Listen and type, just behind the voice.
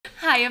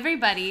Hi,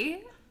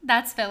 everybody.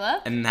 That's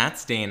Philip. And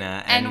that's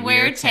Dana. And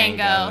we're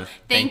Tango.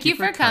 Thank you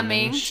for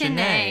coming,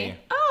 Shanae.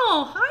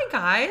 Oh, hi,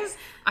 guys.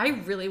 I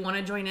really want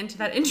to join into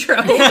that intro.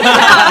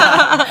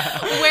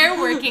 We're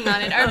working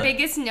on it. Our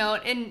biggest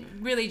note, and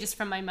really just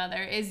from my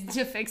mother, is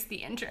to fix the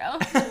intro.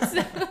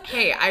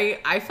 Hey,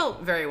 I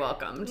felt very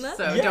welcomed,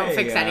 so Yeah, don't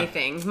fix yeah.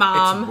 anything.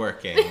 Mom. It's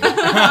working.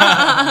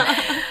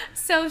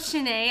 So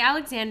Shanae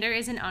Alexander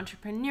is an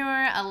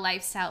entrepreneur, a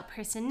lifestyle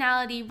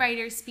personality,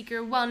 writer,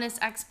 speaker, wellness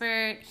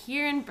expert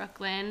here in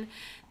Brooklyn.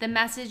 The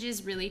message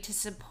is really to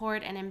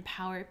support and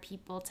empower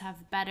people to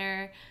have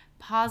better,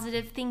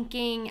 positive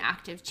thinking,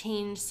 active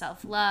change,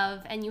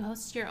 self-love, and you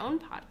host your own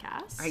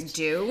podcast. I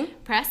do.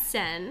 Press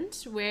Send,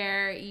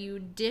 where you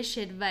dish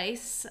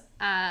advice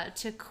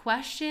to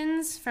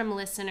questions from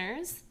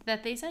listeners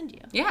that they send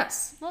you.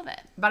 Yes. Love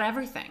it. About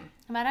everything.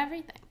 About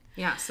everything.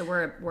 Yeah, so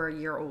we're a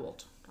year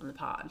old on the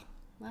pod.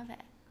 Love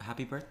it.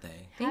 Happy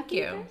birthday. Thank Happy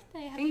you.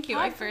 birthday. Happy Thank you.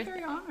 pod I feel birthday.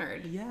 very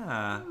honored.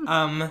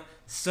 Yeah.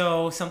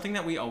 So something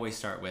that we always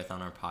start with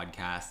on our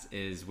podcast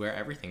is where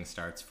everything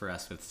starts for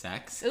us with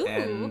sex Ooh.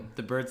 and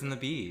the birds and the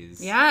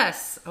bees.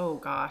 Yes. Oh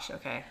gosh.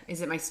 Okay.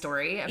 Is it my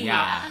story?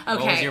 Yeah.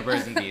 Okay. What was your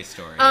birds and bees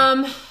story?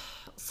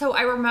 So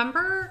I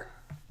remember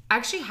I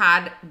actually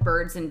had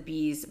birds and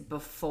bees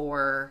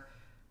before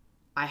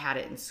I had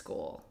it in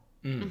school.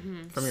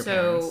 From your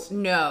So parents?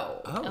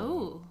 no.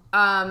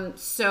 Oh.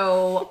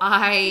 So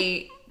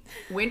I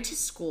went to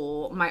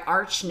school. My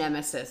arch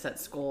nemesis at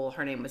school,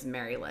 her name was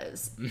Mary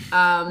Liz.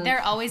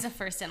 They're always a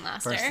first and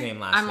laster. First name,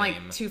 last I'm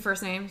name. like 2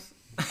 first names.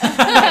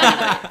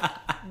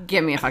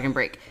 Give me a fucking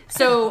break.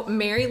 So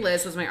Mary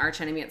Liz was my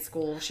arch enemy at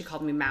school. She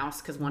called me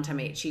Mouse because one time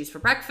I ate cheese for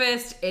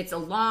breakfast. It's a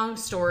long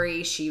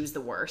story. She was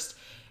the worst.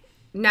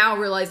 Now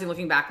realizing,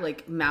 looking back,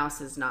 like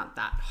Mouse is not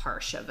that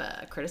harsh of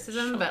a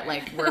criticism, but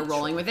like we're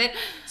rolling with it.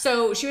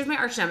 So she was my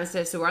arch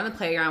nemesis. So we're on the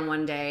playground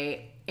one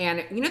day,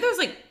 and you know there's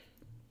like,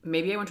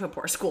 maybe I went to a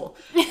poor school.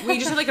 We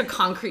just had like a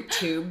concrete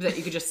tube that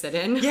you could just sit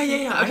in. Yeah.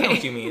 Okay. I know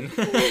what you mean.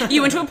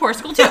 You went to a poor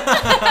school too.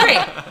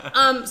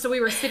 Great. So we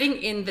were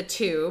sitting in the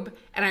tube,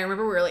 and I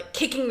remember we were like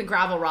kicking the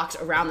gravel rocks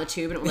around the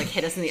tube, and it would like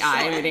hit us in the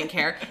eye, and we didn't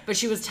care. But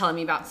she was telling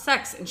me about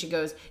sex, and she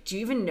goes, "Do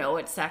you even know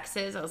what sex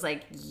is?" I was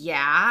like,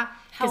 "Yeah."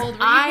 How 'Cause old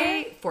were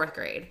you? 4th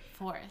grade.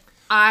 Fourth.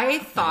 I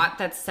thought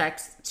that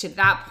sex to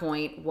that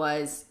point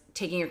was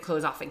taking your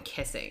clothes off and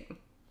kissing.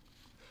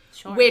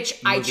 Sure.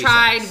 Which I Movie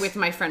tried sex. with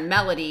my friend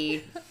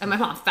Melody, and my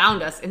mom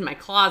found us in my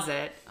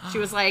closet. She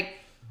was like,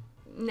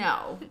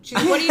 "No." She's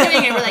like, "What are you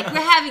doing?" And we're like,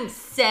 "We're having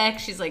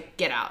sex." She's like,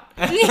 "Get out."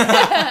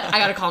 I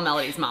gotta call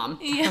Melody's mom.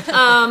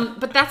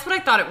 But that's what I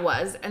thought it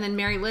was. And then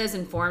Mary Liz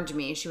informed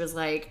me. She was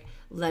like,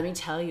 "Let me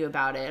tell you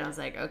about it." And I was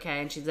like, "Okay."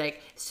 And she's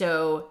like,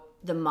 "So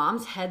the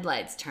mom's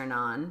headlights turn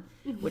on,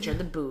 which are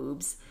the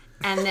boobs.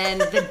 And then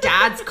the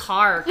dad's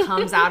car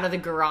comes out of the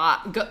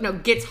garage,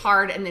 gets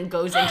hard and then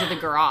goes into the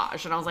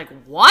garage." And I was like,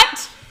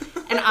 "What?"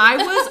 And I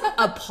was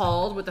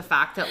appalled with the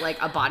fact that like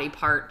a body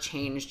part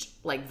changed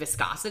like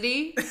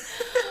viscosity.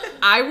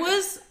 I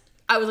was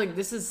like,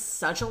 this is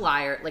such a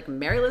liar. Like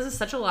Mary Liz is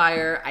such a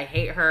liar. I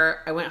hate her.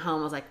 I went home.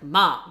 I was like,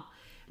 "Mom,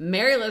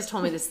 Mary Liz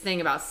told me this thing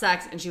about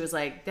sex." And she was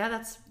like,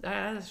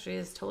 "Yeah, she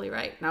is totally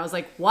right." And I was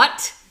like,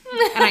 "What?"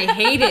 And I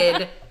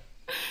hated...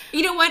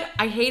 You know what?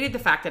 I hated the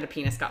fact that a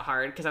penis got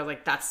hard because I was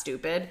like, that's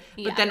stupid.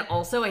 Yeah. But then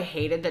also I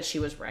hated that she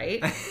was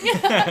right.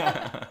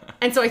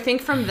 And so I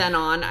think from then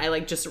on, I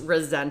like just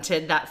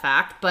resented that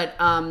fact. But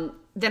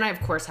then I,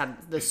 of course,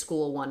 had the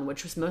school one,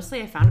 which was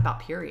mostly I found about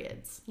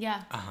periods.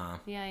 Yeah. Uh-huh.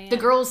 Yeah. The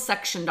girls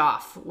sectioned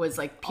off was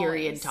like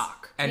period Always.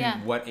 talk. And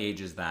Yeah. what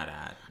age is that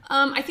at?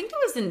 I think that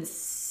was in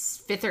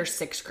 5th or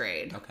 6th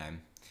grade, Okay.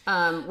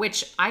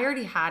 which I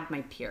already had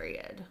my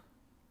period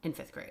in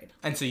 5th grade.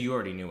 And so you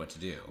already knew what to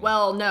do.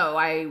 Well, no,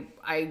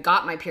 I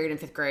got my period in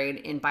 5th grade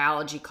in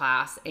biology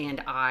class,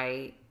 and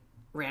I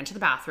ran to the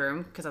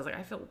bathroom because I was like,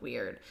 I feel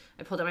weird.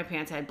 I pulled down my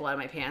pants, I had blood on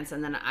my pants,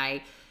 and then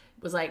I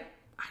was like,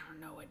 I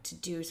don't know what to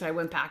do. So I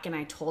went back and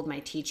I told my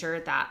teacher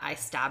that I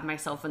stabbed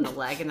myself in the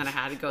leg and then I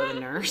had to go to the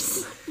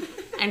nurse.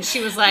 And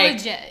she was like,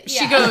 Legit,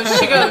 she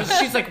yeah. goes,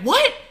 she's like,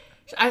 "What?"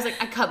 I was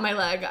like, "I cut my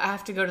leg. I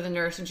have to go to the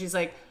nurse." And she's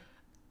like,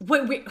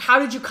 Wait, how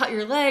did you cut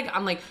your leg?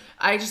 I'm like,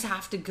 "I just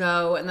have to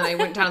go." And then I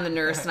went down to the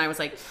nurse and I was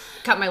like,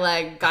 "Cut my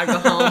leg, gotta go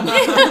home."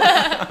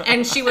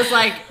 And she was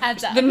like,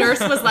 Heads up. the nurse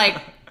was like,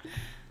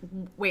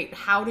 "Wait,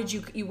 how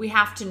did we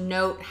have to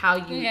note how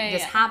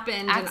this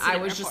happened." And I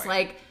Accident was just report.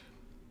 like,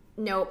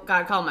 "Nope,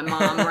 gotta call my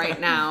mom right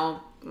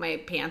now.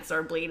 My pants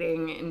are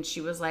bleeding." And she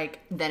was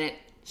like,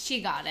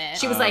 She got it.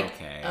 she was like,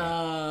 Okay.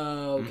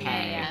 "Oh,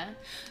 okay." Yeah.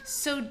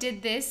 So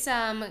did this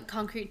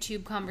concrete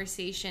tube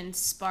conversation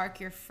spark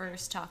your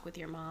first talk with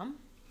your mom?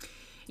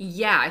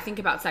 Yeah, I think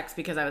about sex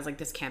because I was like,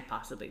 this can't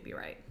possibly be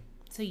right.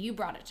 So you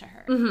brought it to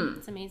her. Mm-hmm.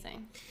 It's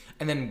amazing.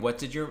 And then what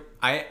did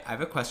I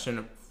have a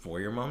question for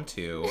your mom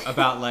too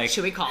about like...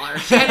 Should we call her?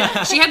 She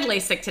had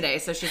LASIK today,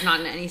 so she's not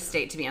in any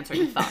state to be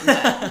answering the phone.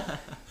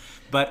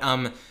 But.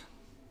 But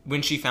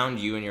when she found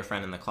you and your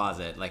friend in the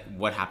closet, like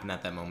what happened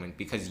at that moment?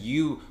 Because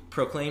you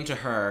proclaimed to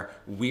her,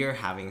 "We're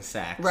having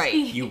sex." Right.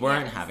 You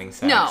weren't having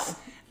sex. No.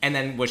 And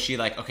then was she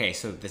like, okay,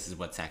 so this is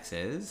what sex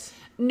is?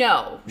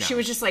 No. She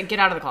was just like, get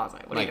out of the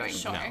closet. What are you doing?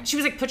 Sure. No. She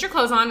was like, put your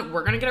clothes on.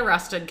 We're going to get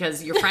arrested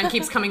because your friend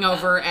keeps coming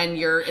over and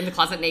you're in the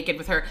closet naked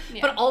with her.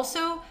 Yeah. But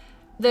also,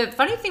 the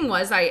funny thing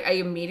was, I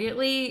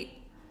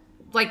immediately,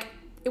 like,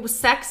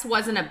 sex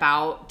wasn't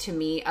to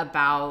me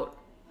about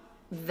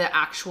the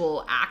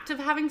actual act of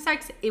having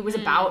sex. It was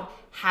about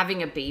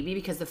having a baby,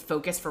 because the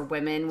focus for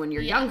women when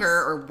you're younger,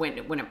 or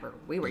whenever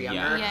we were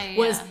younger,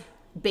 was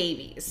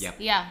babies. Yep.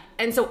 Yeah.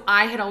 And so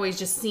I had always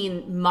just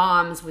seen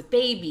moms with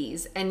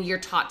babies, and you're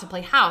taught to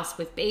play house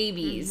with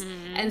babies.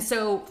 Mm-hmm. And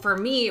so for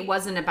me, it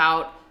wasn't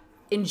about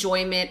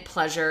enjoyment,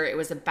 pleasure. It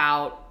was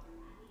about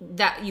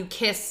that you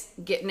kiss,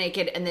 get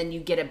naked, and then you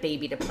get a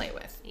baby to play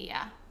with.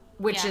 Yeah.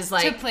 Which is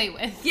like... to play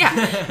with.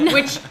 Yeah.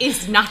 Which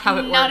is not how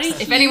it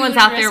works. If anyone's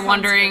out there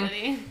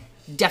wondering,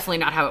 definitely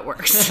not how it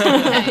works.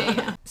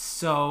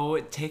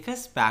 So take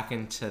us back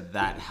into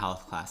that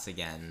health class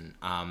again.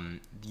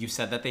 You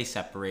said that they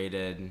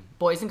separated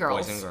boys and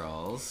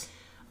girls.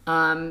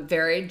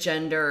 Very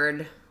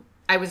gendered.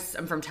 I'm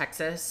from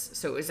Texas,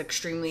 so it was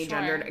extremely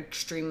gendered,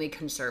 extremely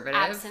conservative.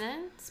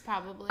 Abstinence,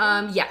 probably.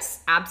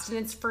 Yes,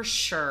 abstinence for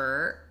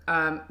sure.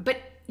 But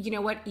you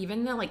know what?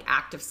 Even the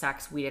act of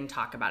sex, we didn't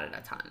talk about it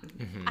a ton.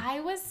 Mm-hmm. I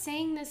was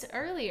saying this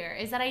earlier,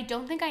 is that I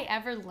don't think I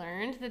ever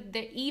learned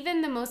that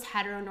even the most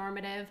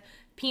heteronormative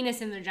penis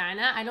and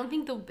vagina, I don't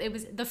think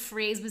the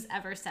phrase was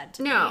ever said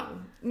to me.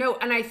 No,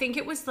 and I think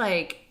it was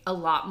a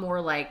lot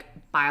more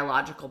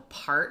biological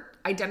part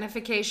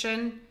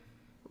identification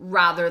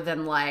rather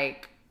than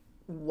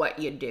what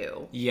you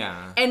do.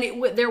 Yeah.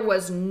 And there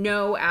was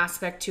no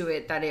aspect to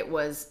it that it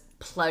was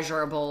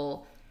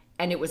pleasurable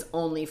and it was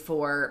only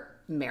for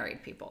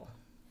married people.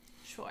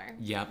 Sure.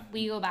 Yep.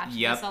 We go back to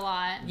this a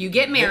lot. You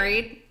get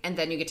married and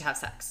then you get to have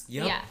sex.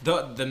 Yep.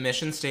 Yeah. The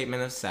mission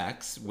statement of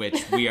sex,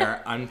 which we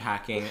are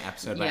unpacking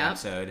episode by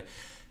episode.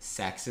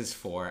 Sex is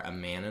for a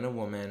man and a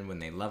woman when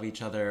they love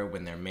each other,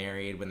 when they're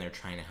married, when they're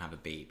trying to have a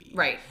baby.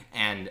 Right.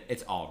 And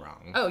it's all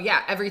wrong. Oh,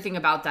 yeah. Everything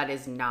about that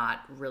is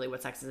not really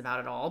what sex is about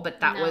at all.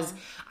 But that was,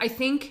 I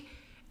think,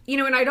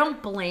 and I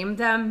don't blame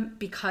them,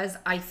 because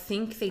I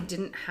think they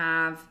didn't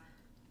have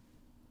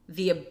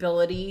the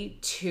ability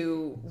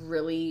to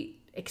really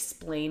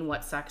explain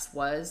what sex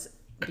was,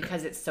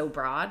 because it's so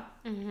broad.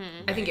 Mm-hmm.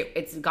 I think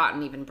it's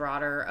gotten even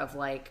broader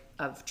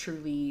of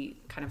truly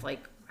kind of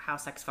how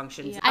sex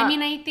functions. Yeah. I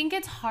mean, I think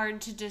it's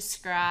hard to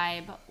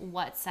describe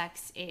what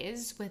sex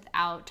is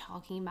without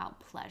talking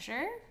about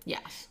pleasure.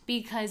 Yes.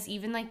 Because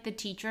even the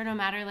teacher, no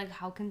matter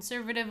how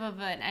conservative of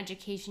an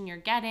education you're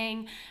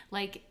getting,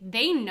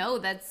 they know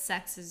that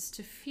sex is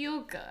to feel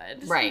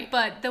good. Right.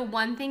 But the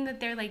one thing that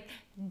they're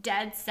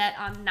dead set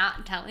on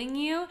not telling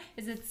you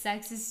is that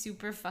sex is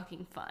super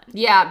fucking fun.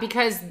 Yeah,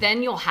 because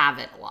then you'll have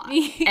it a lot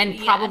and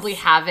probably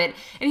have it.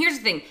 And here's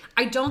the thing.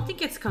 I don't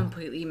think it's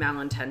completely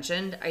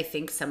malintentioned. I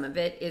think some of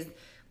it is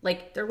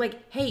they're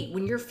hey,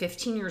 when you're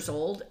 15 years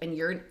old and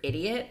you're an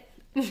idiot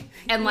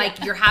and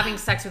you're having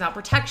sex without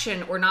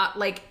protection or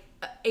not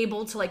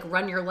able to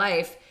run your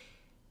life,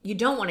 you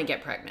don't want to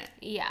get pregnant.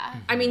 Yeah.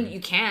 I mean,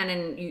 you can,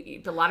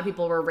 and a lot of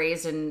people were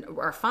raised and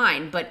are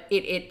fine, but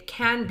it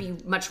can be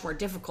much more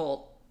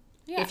difficult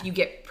if you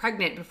get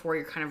pregnant before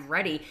you're kind of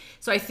ready.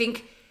 So I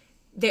think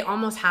they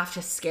almost have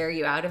to scare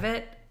you out of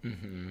it,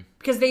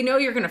 because they know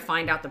you're going to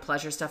find out the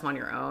pleasure stuff on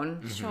your own.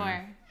 Mm-hmm.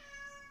 Sure.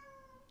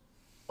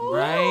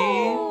 Right?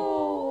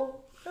 Oh,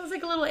 that was a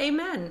little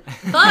amen.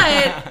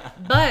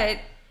 But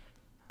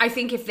I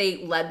think if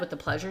they led with the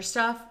pleasure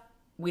stuff,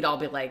 we'd all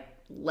be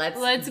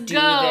let's do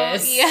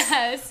this.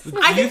 Yes.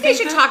 I think they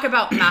should talk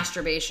about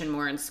masturbation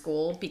more in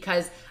school,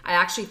 because I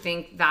actually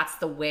think that's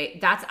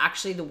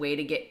actually the way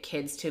to get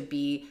kids to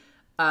be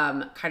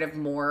kind of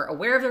more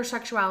aware of their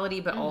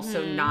sexuality, but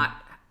also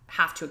not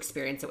have to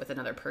experience it with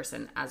another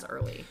person as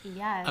early.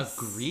 Yes.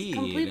 Agreed.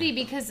 Completely,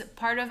 because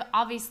part of,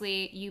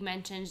 obviously, you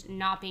mentioned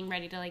not being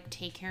ready to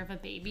take care of a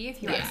baby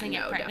if you're going to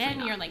get pregnant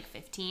and you're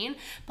 15.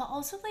 But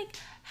also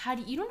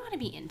you don't know how to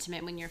be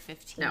intimate when you're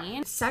 15.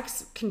 No.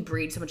 Sex can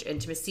breed so much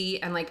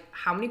intimacy, and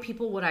how many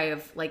people would I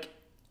have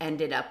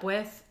ended up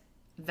with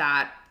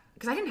that,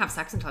 because I didn't have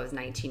sex until I was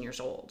 19 years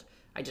old.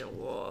 I did a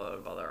lot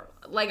of other,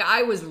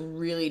 I was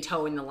really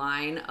towing the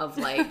line of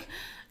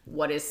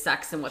what is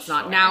sex and what's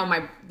not. Now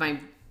my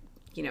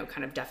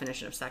kind of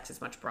definition of sex is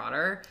much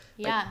broader.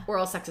 Yeah.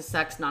 Oral sex is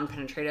sex,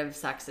 non-penetrative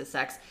sex is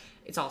sex.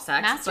 It's all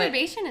sex.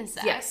 Masturbation is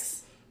sex.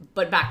 Yes.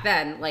 But back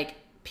then,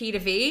 P to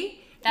V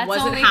That's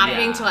wasn't only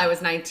happening until I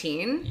was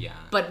 19. Yeah.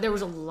 But there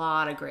was a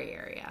lot of gray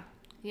area.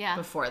 Yeah.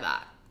 Before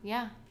that.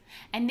 Yeah.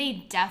 And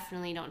they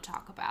definitely don't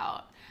talk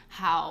about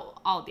how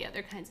all the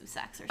other kinds of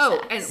sex are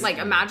sex. And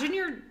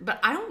imagine but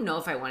I don't know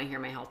if I want to hear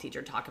my health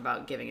teacher talk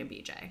about giving a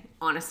BJ.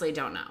 Honestly,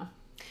 don't know.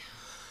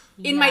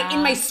 In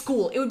my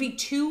school, it would be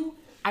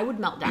I would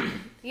melt down.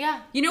 Yeah.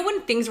 You know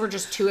when things were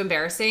just too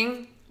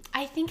embarrassing?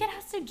 I think it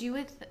has to do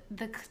with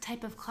the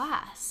type of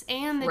class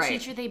and the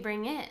teacher they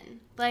bring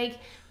in.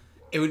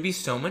 It would be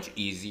so much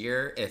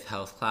easier if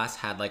health class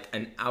had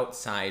an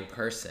outside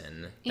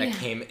person that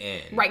came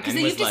in. Right, because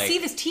then you have to see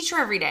this teacher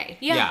every day.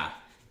 Yeah.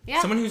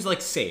 Yeah. Someone who's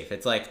like safe.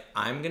 It's like,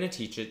 I'm gonna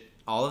teach it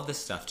all of this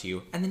stuff to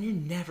you, and then you're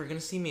never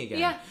gonna see me again.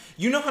 Yeah.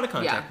 You know how to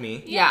contact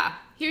me. Yeah.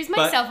 Here's my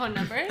But- cell phone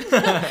number.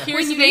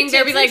 Here's the thing.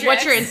 They'll be like,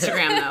 "What's your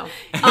Instagram,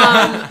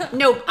 though?"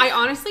 No, I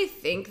honestly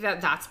think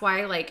that's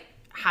why, like,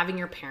 having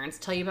your parents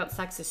tell you about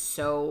sex is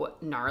so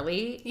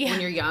gnarly Yeah.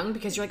 when you're young,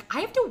 because you're like,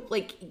 I have to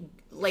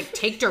like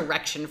take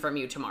direction from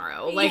you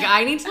tomorrow. Like, Yeah.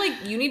 I need to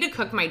you need to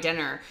cook my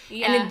dinner,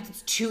 Yeah. and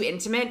it's too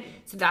intimate.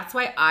 So that's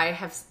why I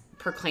have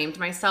proclaimed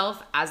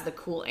myself as the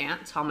cool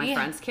aunt to all my Yeah.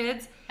 friends'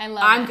 kids. I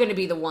love I'm it. gonna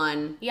be the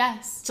one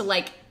Yes. to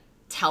like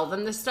tell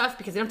them this stuff,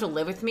 because they don't have to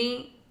live with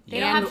me. They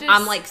Yeah. don't have to.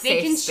 I'm like they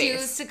safe can space.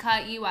 choose to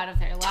cut you out of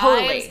their lives.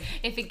 Totally.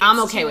 If it gets I'm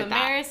okay too with that.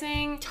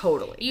 embarrassing,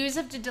 Totally. you just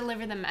have to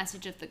deliver the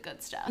message of the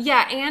good stuff.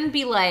 Yeah, and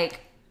be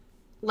like,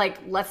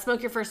 let's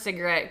smoke your first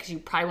cigarette because you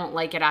probably won't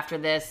like it after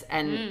this.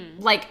 And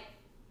like,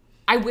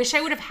 I wish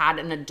I would have had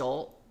an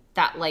adult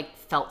that like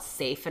felt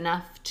safe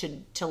enough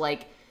to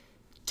like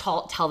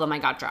tell them I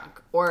got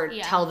drunk, or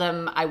Yeah. tell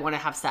them I want to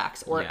have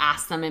sex, or Yeah.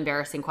 ask them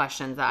embarrassing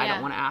questions that I Yeah.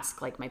 don't want to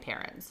ask like my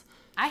parents.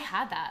 I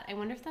had that. I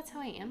wonder if that's how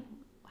I am.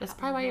 That's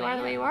probably why you are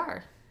the way you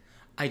are.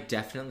 I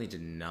definitely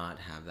did not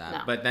have that.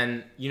 No. But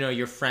then,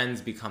 your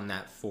friends become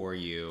that for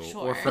you.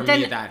 Sure. Or for But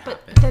me, that but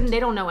happened. then they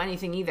don't know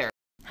anything either.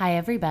 Hi,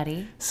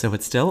 everybody. So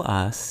it's still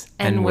us.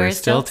 a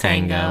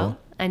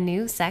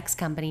new sex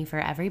company for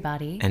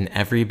everybody. And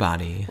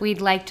everybody. We'd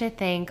like to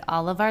thank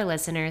all of our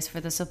listeners for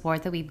the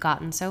support that we've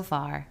gotten so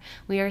far.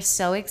 We are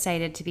so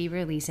excited to be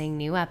releasing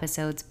new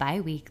episodes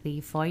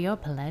bi-weekly for your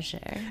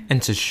pleasure.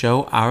 And to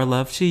show our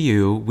love to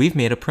you, we've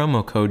made a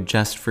promo code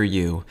just for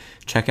you.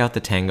 Check out the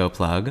Tango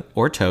Plug,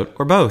 or Tote,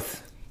 or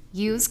both.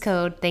 Use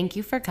code Thank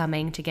You For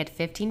Coming to get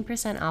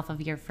 15% off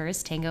of your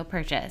first Tango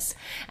purchase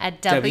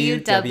at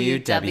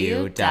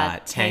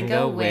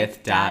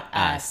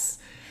www.tangowith.us.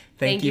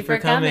 Thank you for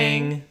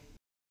coming.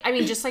 I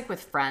mean, just like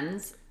with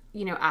friends,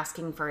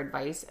 asking for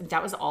advice,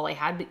 that was all I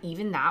had. But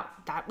even that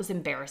was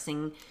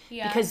embarrassing,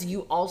 because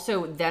you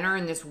also then are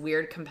in this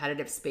weird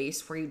competitive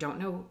space where you don't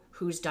know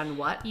who's done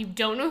what. You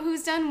don't know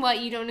who's done what.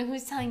 You don't know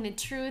who's telling the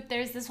truth.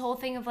 There's this whole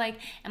thing of like,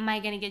 am I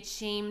going to get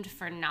shamed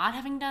for not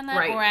having done that?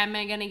 Right. Or am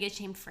I going to get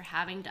shamed for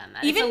having done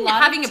that? Even It's a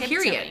lot having a of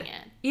period. tiptoeing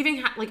it.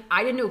 Even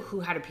I didn't know who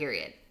had a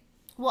period.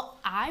 Well,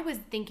 I was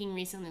thinking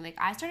recently, like,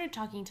 I started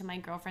talking to my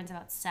girlfriends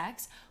about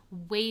sex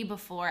way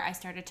before I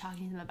started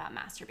talking to them about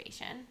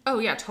masturbation. Oh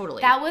yeah,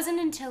 totally. That wasn't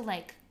until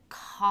like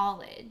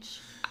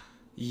college.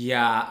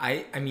 Yeah,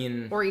 I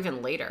mean, or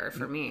even later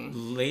for me.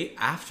 late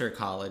after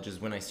college is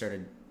when I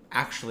started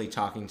actually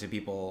talking to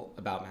people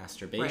about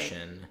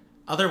masturbation. Right.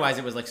 Otherwise,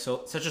 it was like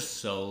such a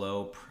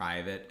solo,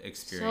 private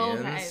experience.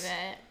 So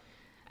private.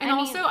 And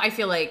also, I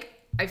feel like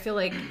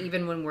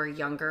even when we're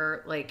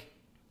younger, like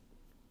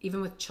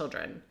even with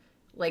children,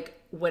 like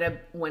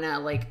when a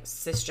like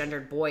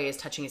cisgendered boy is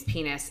touching his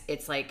penis,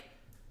 it's like,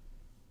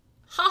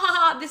 ha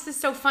ha ha, this is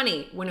so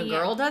funny. When a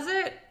girl does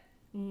it,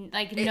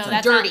 Like, no, It's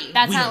that's dirty. Not,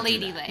 that's We not don't do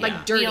ladylike. that.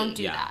 Like, dirty. We don't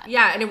do Yeah. that.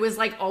 yeah, and it was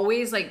like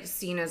always like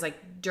seen as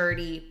like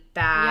dirty,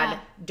 bad, Yeah.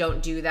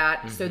 don't do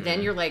that. So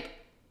then you're like,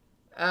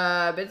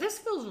 but this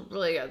feels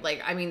really good.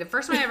 Like, I mean, the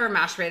first time I ever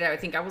masturbated, I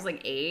think I was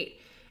like 8.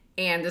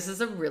 And this is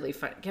a really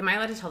fun. Am I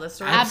allowed to tell this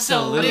story?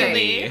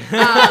 Absolutely.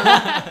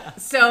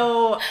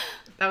 So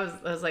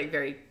that was like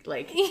very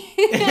like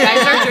you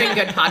guys are doing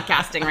good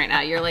podcasting right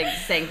now. You're like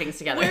saying things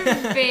together. We're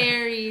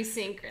very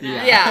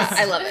synchronized. Yeah,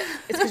 I love it.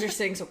 It's because you're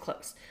sitting so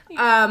close.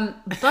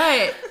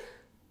 But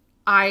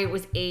I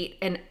was 8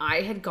 and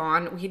we had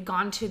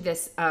gone to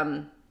this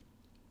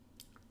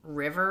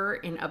river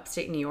in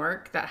upstate New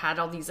York that had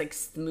all these like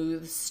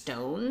smooth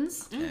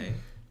stones Okay.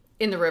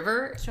 in the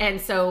river. And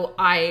so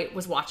I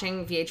was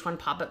watching VH1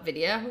 pop-up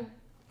video.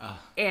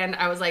 And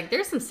I was like,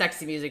 there's some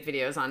sexy music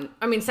videos on.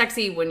 I mean,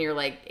 sexy when you're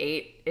like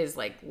 8 is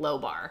like low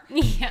bar.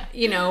 Yeah.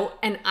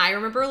 And I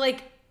remember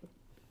like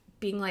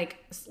being like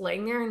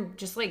laying there and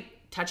just like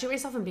touching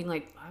myself and being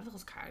like, oh, that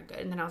feels kind of good.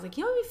 And then I was like,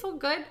 what feel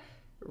good?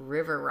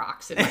 River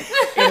rocks in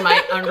my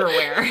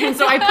underwear. And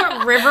so I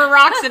put river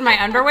rocks in my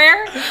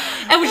underwear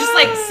and was just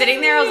like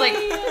sitting there. I was like,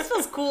 this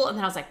feels cool. And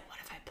then I was like, what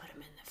if I put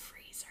them in the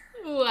freezer?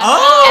 Wow.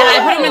 Oh! And I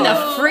put them in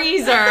the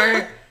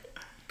freezer.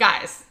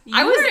 Guys,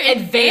 I was were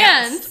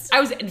advanced. I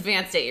was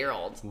advanced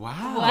 8-year-old.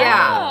 Wow.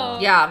 Wow.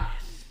 Yeah.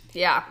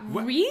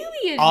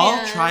 Really All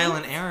advanced. trial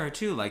and error,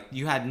 too. Like,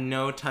 you had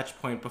no touch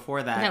point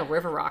before that. No,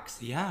 river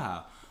rocks.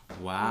 Yeah.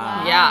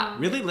 Wow. Yeah.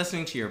 Really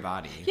listening to your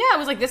body. Yeah, I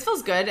was like, this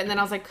feels good. And then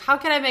I was like, how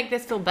can I make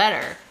this feel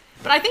better?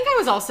 But I think I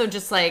was also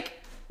just like,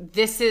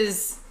 this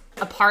is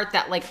a part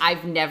that like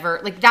I've never,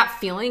 like that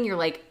feeling, you're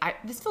like,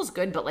 this feels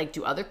good, but like,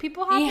 do other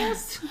people have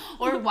this?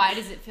 Or why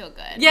does it feel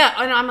good? Yeah,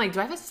 and I'm like, do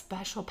I have a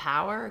special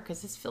power?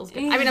 Because this feels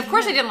good. I mean, of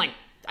course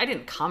I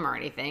didn't come or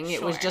anything.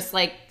 It was Sure. just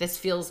like, this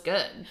feels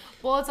good.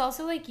 Well, it's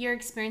also like you're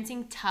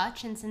experiencing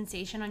touch and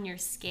sensation on your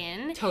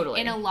skin. Totally.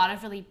 In a lot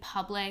of really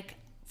public,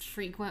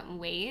 frequent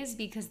ways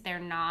because they're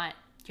not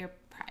your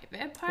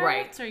private parts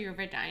Right. or your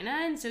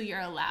vagina. And so you're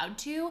allowed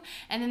to.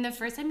 And then the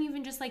first time you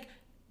even just like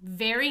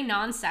very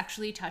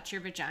non-sexually touch your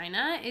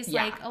vagina is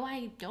like, oh,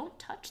 I don't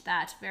touch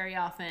that very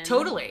often.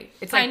 Totally.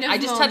 It's like, I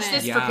just touched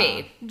this for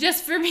pee.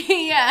 Just for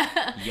me,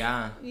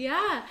 yeah.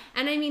 Yeah.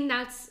 And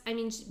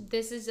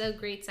this is a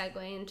great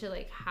segue into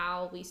like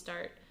how we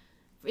start,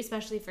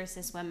 especially for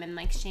cis women,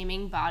 like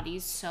shaming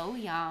bodies so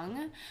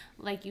young.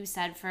 Like you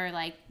said, for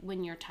like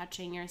when you're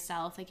touching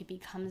yourself, like it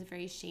becomes a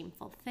very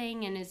shameful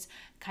thing and is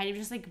kind of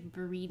just like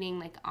breeding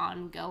like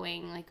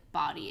ongoing like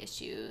body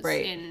issues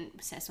in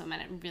cis women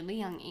at really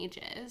young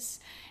ages.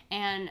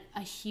 And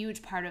a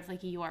huge part of like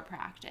your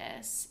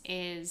practice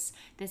is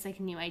this like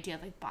new idea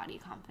of like body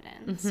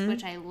confidence,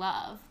 which I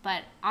love.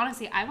 But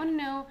honestly, I want to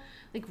know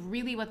like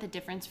really what the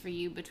difference for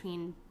you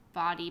between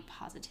body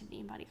positivity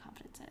and body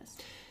confidence is.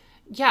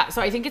 Yeah,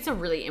 so I think it's a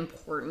really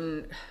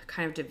important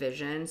kind of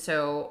division.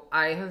 So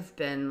I have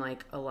been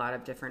like a lot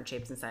of different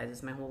shapes and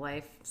sizes my whole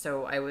life.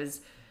 So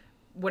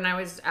when I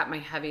was at my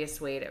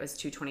heaviest weight, it was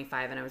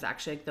 225, and I was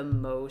actually like the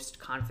most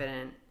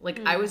confident.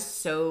 Like I was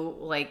so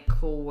like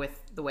cool with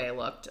the way I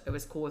looked. I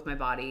was cool with my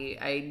body.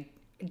 I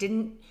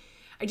didn't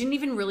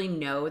even really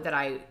know that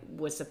I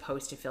was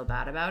supposed to feel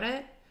bad about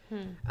it,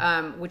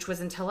 which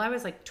was until I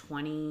was like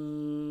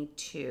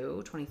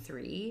 22,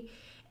 23.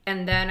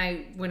 And then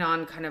I went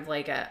on kind of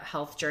like a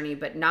health journey,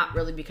 but not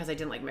really because I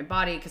didn't like my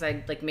body, because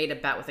I like made a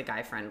bet with a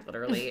guy friend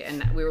literally.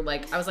 And we were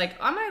like, I was like,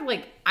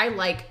 I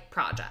like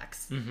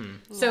projects.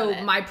 So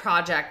my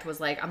project was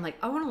like, I'm like,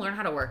 I want to learn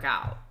how to work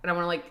out and I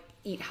want to like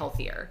eat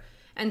healthier.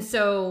 And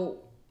so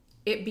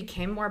it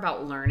became more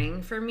about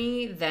learning for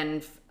me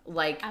than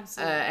like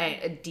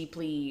a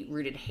deeply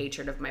rooted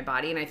hatred of my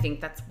body. And I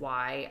think that's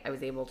why I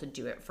was able to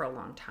do it for a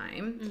long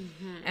time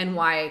and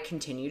why I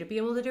continue to be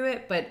able to do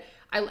it. But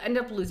I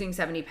ended up losing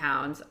 70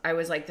 pounds. I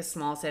was like the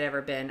smallest I'd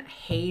ever been.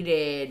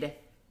 Hated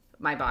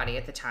my body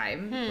at the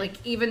time.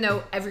 Like even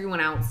though everyone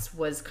else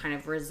was kind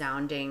of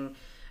resounding,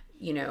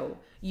 you know,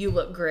 you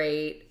look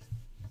great,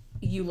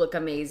 you look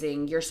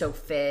amazing, you're so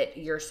fit,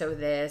 you're so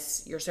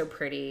this, you're so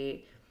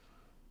pretty.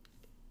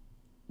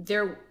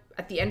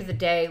 At the end of the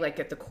day, like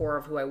at the core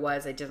of who I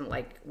was, I didn't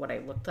like what I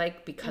looked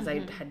like because I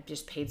had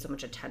just paid so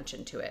much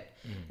attention to it.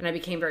 And I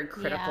became very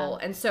critical.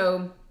 And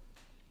so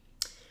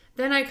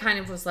then I kind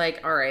of was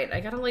like, all right, I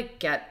gotta like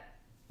get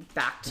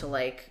back to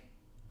like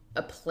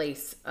a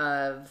place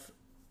of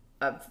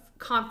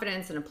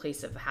confidence and a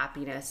place of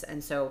happiness.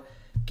 And so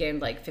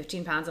gained like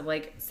 15 pounds of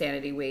like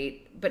sanity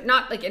weight, but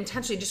not like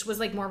intentionally, just was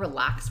like more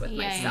relaxed with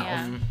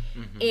myself.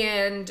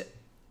 And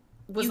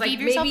was you like,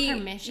 gave yourself maybe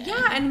permission.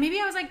 And maybe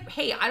I was like,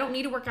 hey, I don't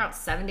need to work out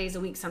 7 days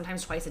a week,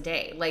 sometimes twice a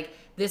day. Like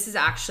this is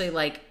actually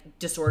like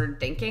disordered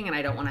thinking and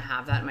I don't want to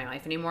have that in my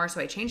life anymore. So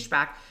I changed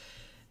back.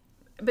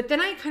 But then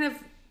I kind of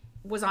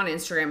was on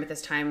Instagram at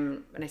this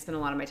time, and I spent a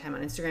lot of my time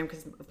on Instagram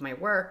because of my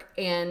work,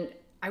 and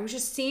I was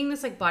just seeing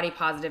this like body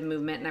positive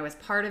movement, and I was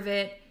part of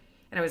it,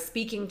 and I was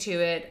speaking to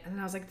it, and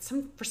then I was like,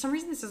 for some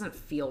reason this doesn't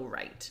feel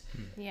right.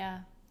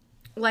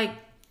 Like,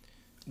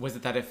 was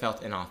it that it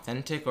felt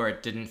inauthentic, or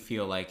it didn't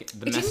feel like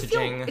the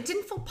messaging? It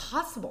didn't feel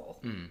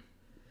possible.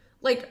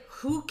 Like,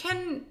 who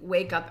can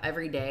wake up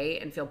every day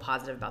and feel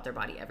positive about their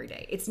body every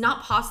day? It's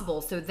not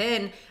possible. So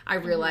then I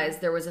realized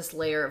there was this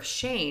layer of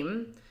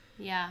shame.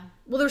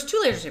 Well, there's 2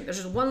 layers of shame.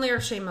 There's just one layer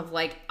of shame of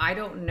like, I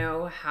don't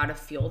know how to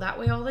feel that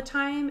way all the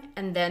time.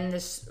 And then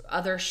this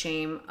other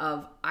shame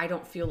of, I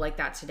don't feel like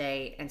that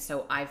today. And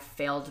so I've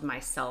failed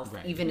myself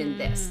even in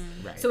this.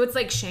 So it's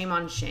like shame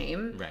on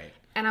shame.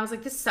 And I was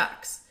like, this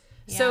sucks.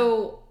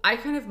 So I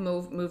kind of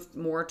moved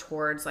more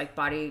towards like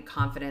body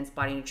confidence,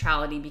 body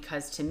neutrality,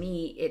 because to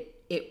me,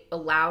 it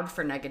allowed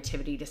for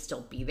negativity to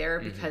still be there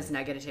because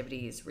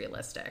negativity is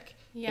realistic.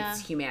 It's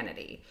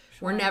humanity.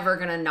 We're never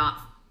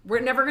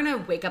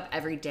gonna wake up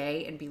every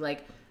day and be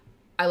like,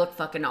 I look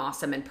fucking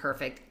awesome and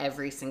perfect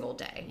every single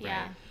day.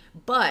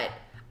 But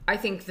I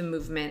think the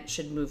movement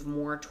should move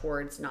more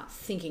towards not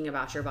thinking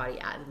about your body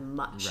as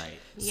much.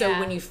 So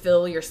when you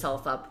fill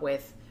yourself up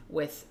with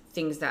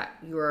things that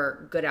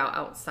you're good at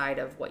outside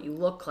of what you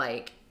look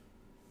like,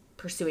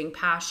 pursuing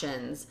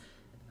passions,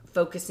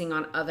 focusing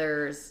on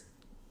others,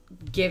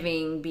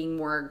 giving, being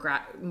more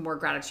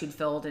gratitude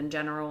filled in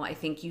general, I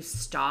think you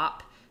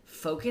stop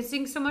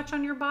focusing so much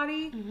on your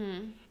body,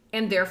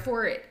 and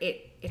therefore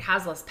it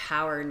has less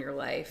power in your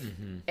life,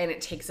 and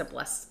it takes up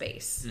less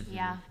space.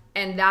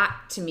 And that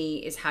to me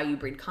is how you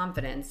breed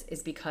confidence,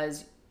 is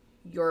because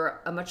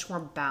you're a much more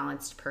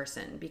balanced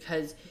person,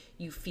 because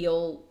you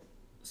feel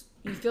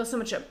so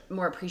much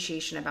more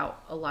appreciation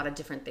about a lot of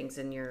different things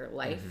in your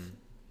life,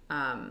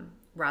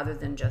 rather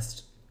than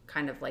just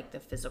kind of like the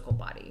physical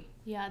body.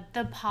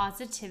 The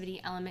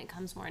positivity element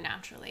comes more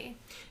naturally,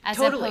 as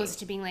opposed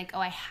to being like, oh,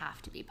 I have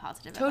to be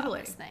positive about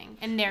this thing,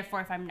 and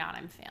therefore if I'm not,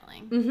 I'm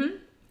failing.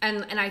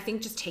 And I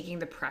think just taking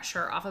the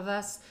pressure off of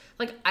us,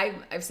 like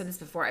I've said this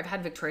before, I've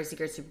had Victoria's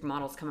Secret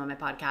supermodels come on my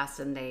podcast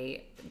and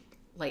they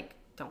like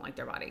don't like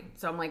their body.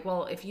 So I'm like,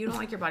 well, if you don't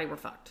like your body, we're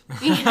fucked.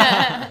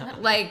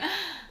 Like,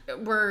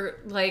 we're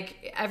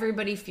like,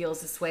 everybody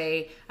feels this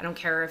way. I don't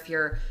care if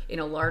you're in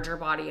a larger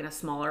body, in a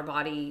smaller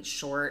body,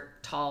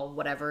 short, tall,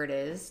 whatever it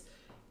is.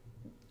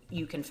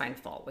 you can find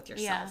fault with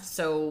yourself. Yeah.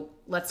 So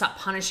let's stop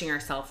punishing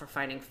ourselves for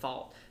finding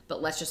fault,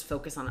 but let's just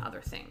focus on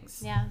other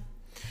things. Yeah.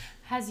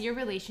 Has your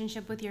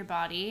relationship with your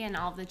body and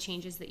all the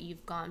changes that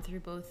you've gone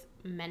through, both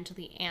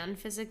mentally and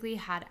physically,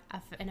 had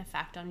an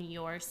effect on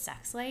your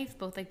sex life,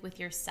 both like with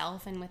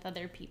yourself and with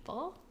other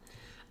people?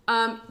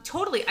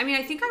 Totally. I mean,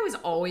 I think I was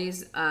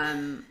always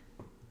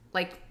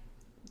like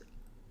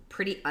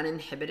pretty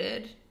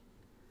uninhibited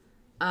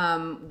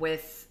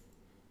with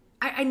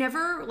I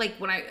never, like,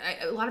 when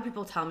a lot of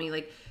people tell me,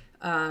 like,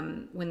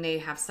 when they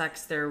have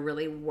sex, they're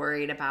really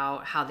worried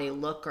about how they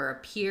look or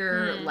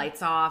appear,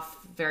 lights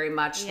off, very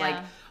much, like,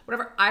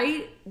 whatever.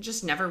 I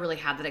just never really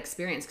had that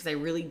experience because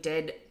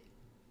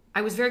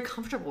I was very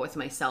comfortable with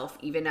myself,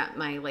 even at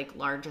my, like,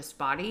 largest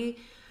body.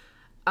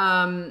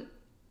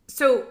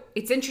 So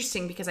it's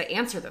interesting because I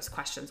answer those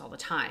questions all the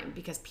time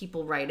because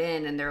people write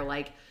in and they're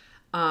like,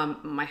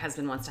 my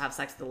husband wants to have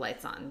sex with the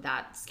lights on.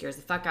 That scares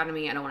the fuck out of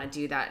me. I don't want to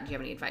do that. Do you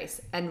have any advice?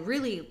 And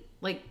really,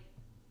 like,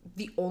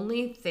 the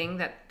only thing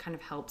that kind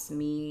of helps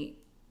me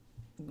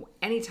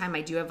anytime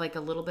I do have, like, a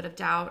little bit of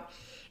doubt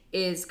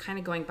is kind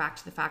of going back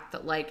to the fact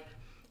that, like,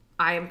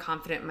 I am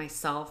confident in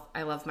myself.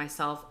 I love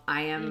myself.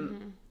 I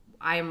am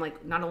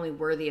like not only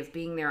worthy of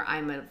being there,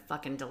 I'm a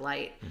fucking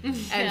delight.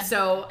 And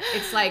so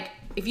it's like,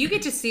 if you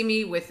get to see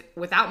me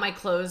without my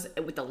clothes,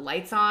 with the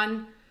lights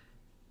on,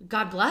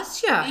 God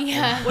bless you.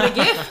 Yeah. What a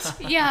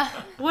gift. Yeah.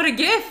 What a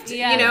gift.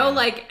 Yeah. You know,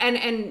 like,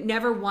 and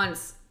never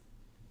once,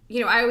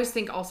 you know, I always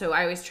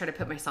try to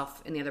put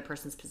myself in the other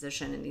person's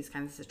position in these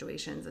kinds of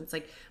situations. It's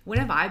like, when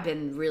have I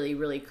been really,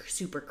 really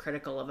super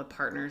critical of a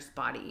partner's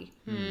body?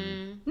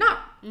 Not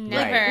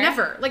Never. Right.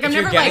 Never. Like, I'm If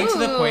you're never getting like, to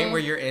the point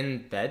where you're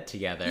in bed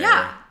together,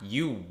 Yeah.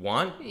 you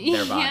want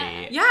their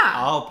body, Yeah.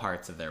 all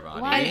parts of their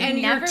body. Well, and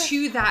you're never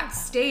to that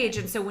stage.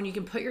 And so when you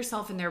can put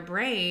yourself in their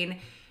brain,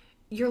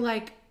 you're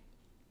like,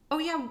 oh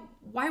yeah,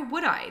 why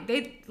would I?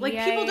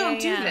 People don't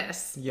do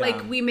this. Yeah.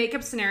 Like, we make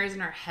up scenarios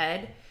in our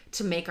head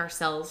to make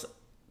ourselves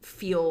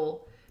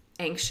feel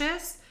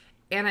anxious.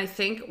 And I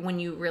think when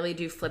you really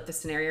do flip the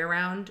scenario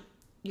around,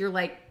 you're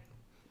like,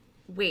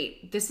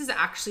 wait, this is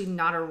actually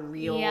not a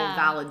real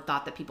valid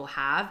thought that people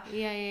have.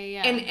 Yeah.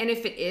 And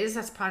if it is,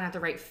 that's probably not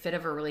the right fit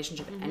of a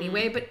relationship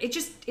anyway, but it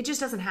just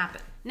doesn't happen.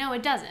 No,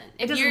 it doesn't.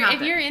 It doesn't happen.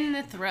 If you're in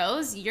the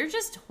throes, you're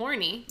just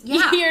horny.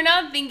 Yeah. You're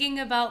not thinking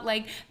about,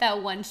 like,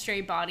 that one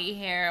stray body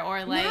hair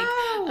or, like,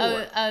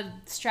 No. a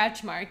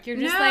stretch mark. You're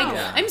just No. like,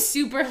 Yeah. I'm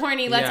super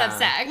horny. Let's have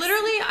sex.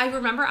 Literally, I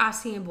remember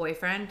asking a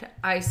boyfriend,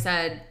 I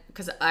said,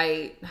 because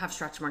I have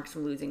stretch marks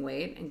from losing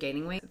weight and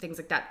gaining weight, things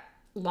like that.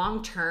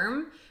 Long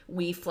term,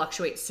 we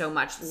fluctuate so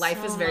much.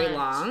 Life is very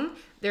long.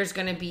 There's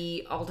going to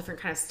be all different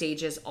kind of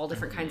stages, all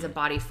different kinds of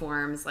body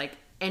forms, like,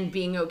 and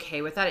being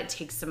okay with that, it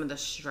takes some of the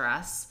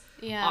stress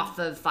off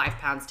of 5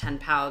 pounds, 10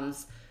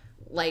 pounds,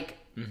 like,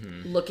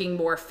 looking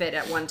more fit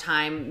at one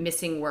time,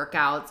 missing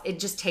workouts. It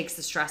just takes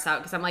the stress out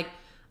because I'm like,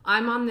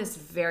 I'm on this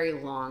very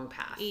long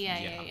path.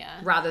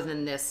 Yeah. Rather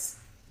than this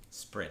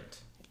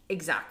Sprint.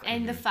 Exactly.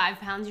 And the 5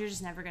 pounds you're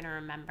just never going to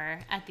remember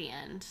at the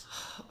end.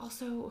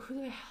 Also, who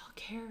the hell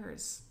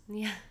cares?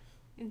 Yeah.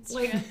 It's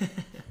Like,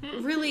 true.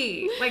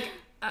 really, like,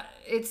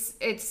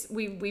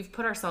 we've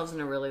put ourselves in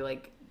a really,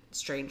 like,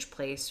 strange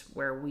place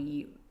where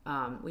we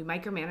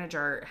micromanage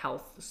our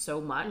health so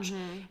much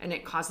and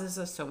it causes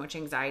us so much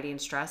anxiety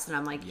and stress. And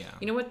I'm like,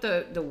 you know what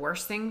the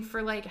worst thing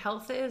for, like,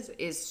 health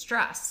is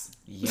stress.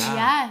 Yeah.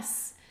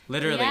 Yes.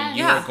 Literally, Yes.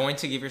 you are going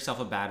to give yourself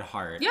a bad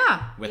heart.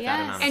 Yeah. With Yes.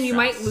 that amount of And you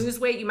stress. might lose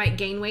weight, you might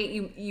gain weight,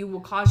 you will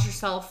cause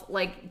yourself,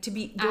 like, to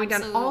be going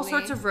down all Absolutely.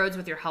 sorts of roads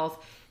with your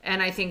health.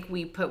 And I think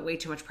we put way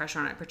too much pressure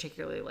on it,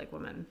 particularly, like,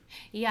 women.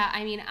 Yeah,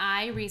 I mean,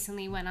 I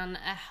recently went on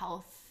a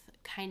health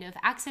kind of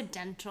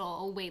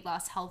accidental weight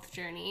loss health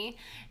journey,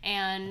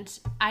 and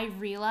I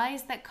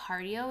realized that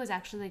cardio is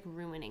actually, like,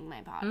 ruining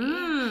my body.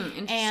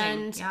 Interesting.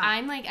 And Yeah.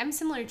 I'm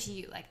similar to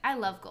you. Like, I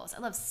love goals. I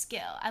love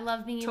skill. I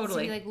love being able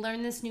Totally. to, like,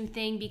 learn this new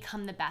thing,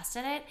 become the best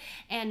at it.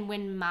 And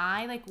when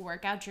my, like,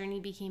 workout journey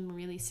became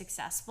really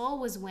successful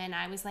was when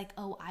I was like,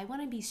 oh, I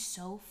want to be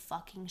so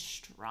fucking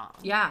strong.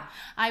 Yeah.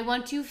 I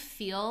want to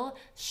feel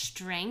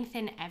strength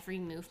in every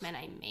movement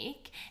I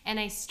make. And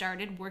I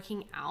started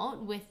working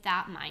out with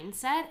that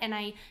mindset. And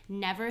I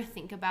never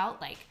think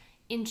about, like,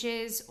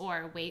 inches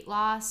or weight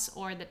loss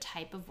or the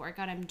type of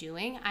workout I'm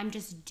doing. I'm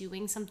just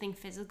doing something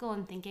physical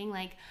and thinking,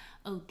 like,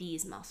 oh,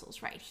 these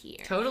muscles right here.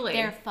 Totally.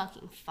 They're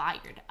fucking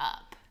fired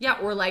up. Yeah,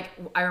 or, like,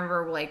 I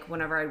remember, like,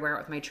 whenever I'd work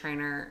out with my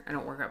trainer, I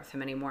don't work out with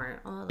him anymore.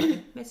 Oh,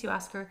 I miss you,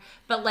 Oscar.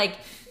 But, like,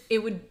 it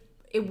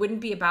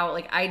wouldn't be about,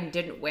 like, I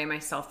didn't weigh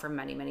myself for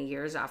many, many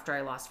years after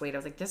I lost weight. I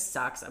was like, this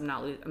sucks. I'm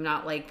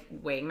not like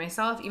weighing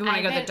myself. Even when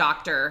I go to the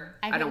doctor,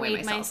 I don't weigh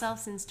weighed myself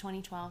since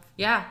 2012.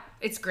 Yeah,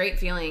 it's a great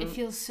feeling. It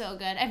feels so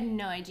good. I have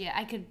no idea.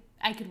 I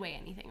could weigh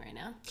anything right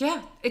now.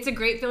 Yeah, it's a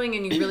great feeling,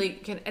 and you really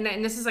can.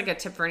 And this is, like, a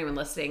tip for anyone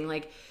listening.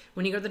 Like,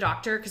 when you go to the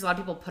doctor, because a lot of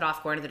people put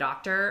off going to the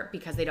doctor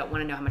because they don't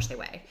want to know how much they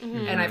weigh.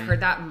 And I've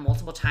heard that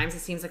multiple times. It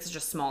seems like such a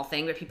small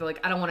thing, but people are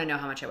like, I don't want to know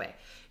how much I weigh.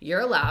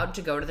 You're allowed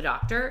to go to the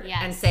doctor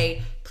and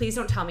say, please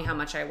don't tell me how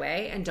much I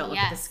weigh, and don't look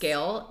at the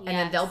scale. And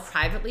then they'll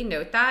privately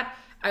note that.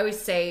 I always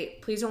say,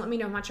 please don't let me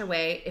know how much I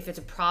weigh. If it's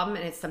a problem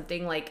and it's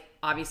something like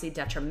obviously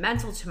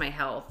detrimental to my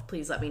health,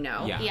 please let me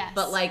know. Yeah. Yes.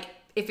 But like,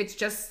 if it's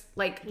just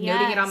like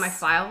noting it on my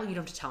file, you don't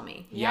have to tell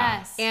me.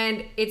 Yes.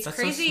 And it's That's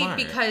so crazy smart.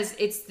 because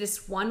it's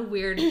this one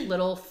weird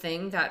little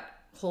thing that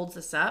holds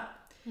us up.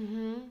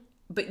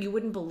 But you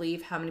wouldn't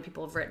believe how many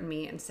people have written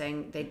me and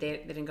saying they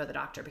didn't go to the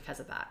doctor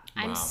because of that.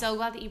 I'm so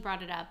glad that you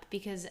brought it up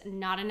because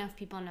not enough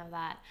people know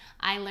that.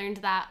 I learned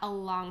that a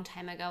long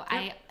time ago.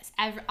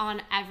 Yep.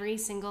 On every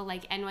single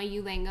like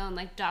NYU Langone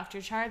like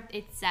doctor chart,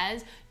 it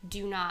says,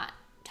 do not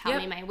tell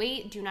me my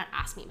weight. Do not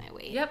ask me my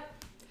weight.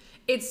 Yep.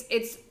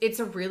 It's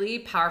a really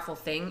powerful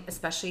thing,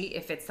 especially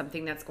if it's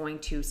something that's going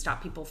to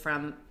stop people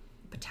from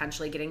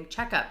potentially getting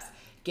checkups,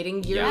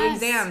 getting yearly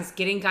exams,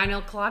 getting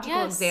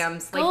gynecological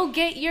exams. Go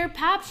get your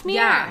pap smear.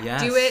 Yeah,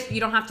 Yes. do it. You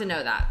don't have to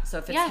know that. So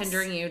if it's Yes.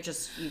 hindering you,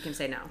 you can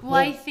say no. Well,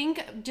 I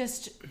think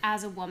just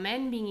as a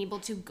woman, being able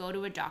to go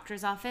to a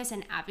doctor's office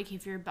and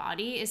advocate for your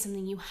body is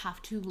something you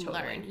have to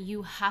learn.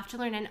 You have to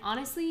learn. And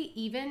honestly,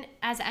 even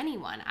as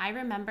anyone, I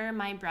remember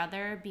my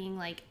brother being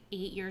like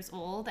 8 years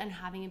old and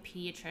having a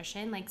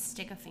pediatrician like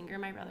stick a finger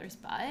in my brother's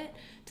butt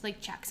to like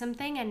check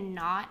something and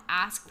not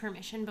ask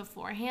permission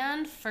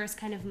beforehand. First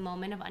kind of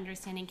moment of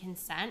understanding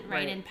consent,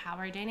 right? And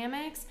power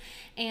dynamics,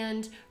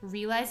 and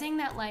realizing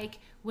that like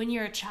when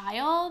you're a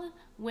child,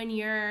 when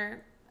you're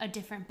a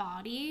different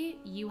body,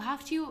 you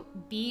have to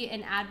be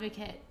an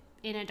advocate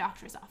in a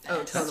doctor's office.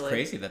 Oh, totally. That's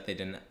crazy that they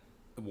didn't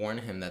warn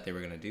him that they were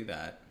going to do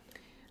that.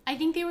 I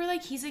think they were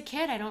like, he's a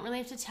kid. I don't really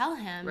have to tell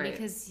him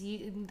because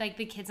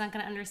the kid's not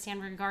going to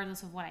understand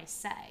regardless of what I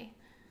say.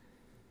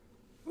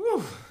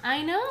 Whew.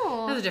 I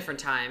know. It was a different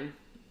time.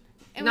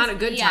 It Not was- a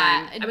good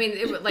yeah, time. I mean,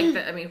 it was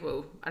like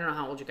whoa, I don't know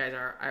how old you guys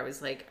are. I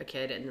was like a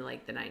kid in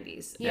like the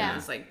 90s. Yeah. And it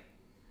was like,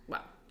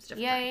 wow, it's a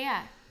different Yeah, time.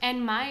 yeah.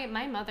 And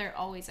my mother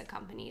always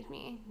accompanied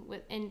me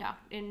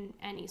in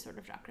any sort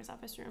of doctor's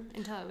office room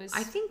until it was.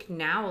 I think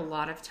now a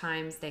lot of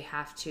times they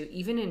have to,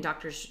 even in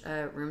doctors'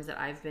 rooms that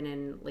I've been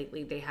in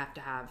lately, they have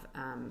to have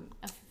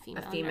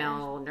a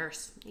female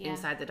nurse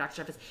inside the doctor's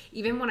office.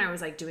 Even when I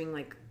was like doing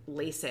like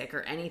LASIK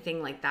or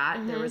anything like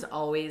that, there was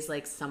always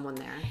like someone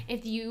there.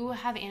 If you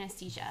have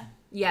anesthesia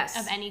Yes.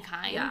 of any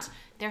kind, Yeah.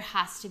 there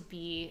has to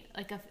be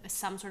like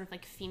some sort of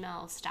like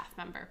female staff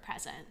member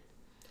present.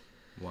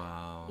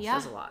 Wow. Yeah.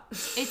 Says a lot. It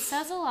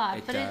says a lot,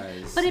 It but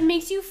does. but it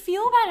makes you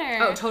feel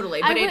better. Oh,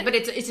 totally. But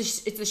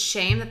it's a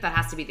shame that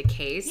has to be the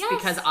case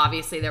because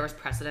obviously there was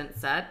precedent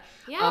set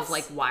of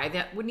like why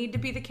that would need to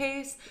be the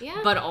case.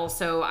 Yeah. But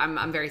also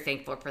I'm very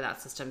thankful for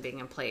that system being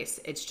in place.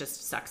 It's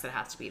just sucks that it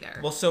has to be there.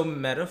 Well, so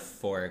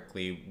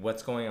metaphorically,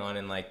 what's going on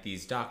in like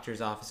these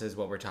doctors' offices,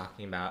 what we're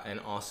talking about, and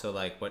also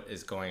like what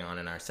is going on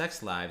in our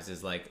sex lives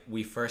is like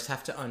we first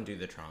have to undo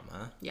the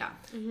trauma. Yeah.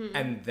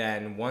 And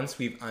then once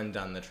we've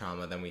undone the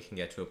trauma, then we can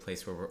get to a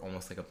place where we're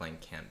almost like a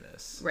blank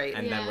canvas. Right.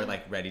 And then Yeah. we're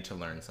like ready to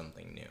learn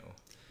something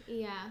new.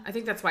 Yeah. I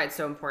think that's why it's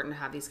so important to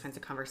have these kinds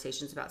of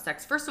conversations about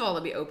sex. First of all,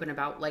 to be open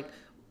about like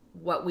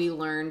what we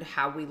learned,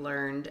 how we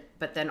learned,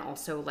 but then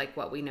also like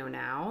what we know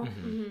now.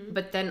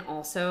 But then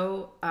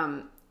also,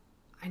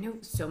 I know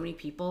so many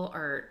people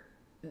are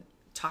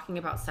talking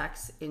about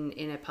sex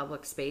in a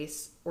public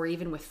space or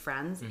even with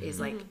friends is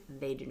like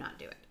they do not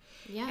do it.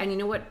 Yeah. And you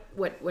know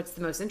what's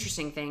the most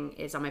interesting thing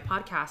is on my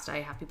podcast,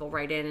 I have people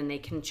write in and they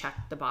can check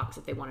the box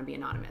if they want to be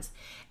anonymous.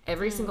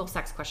 Every single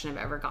sex question I've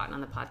ever gotten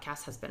on the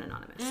podcast has been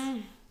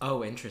anonymous.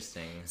 Oh,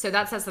 interesting. So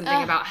that says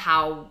something about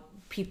how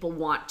people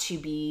want to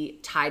be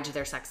tied to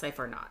their sex life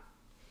or not.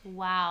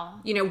 Wow.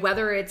 You know,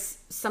 whether it's,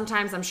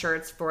 sometimes I'm sure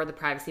it's for the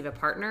privacy of a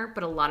partner,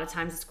 but a lot of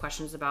times it's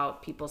questions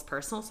about people's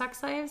personal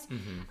sex lives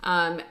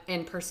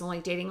and personal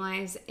like dating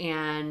lives,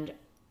 and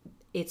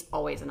it's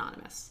always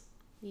anonymous.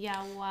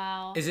 Yeah.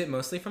 Wow. Is it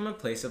mostly from a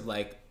place of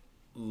like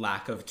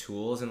lack of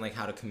tools and like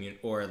how to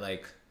communicate, or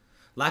like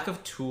lack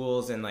of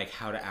tools and like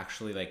how to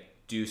actually like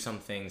do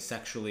something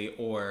sexually,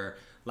 or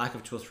lack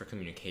of tools for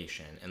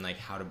communication and like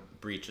how to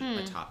breach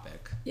a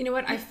topic? You know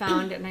what I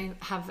found, and I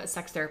have a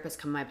sex therapist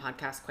come on my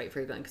podcast quite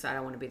frequently because I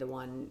don't want to be the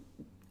one.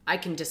 I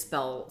can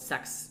dispel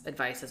sex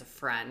advice as a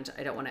friend.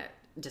 I don't want to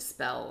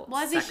dispel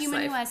Well, as a sex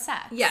human life. who has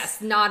sex.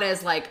 Yes, not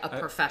as like a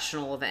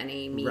professional of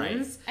any means.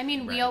 Right. I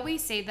mean, we Right.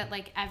 always say that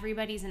like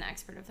everybody's an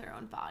expert of their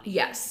own body.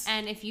 Yes.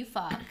 And if you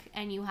fuck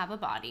and you have a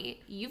body,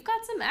 you've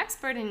got some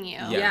expert in you.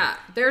 Yeah,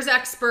 there's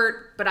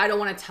expert, but I don't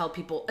want to tell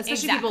people,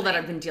 especially people that Exactly.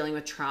 have been dealing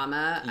with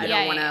trauma. I Yeah,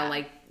 don't want to yeah.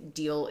 like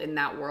deal in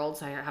that world,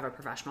 so I have a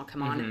professional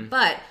come on.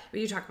 But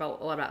we do talk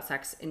about a lot about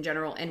sex in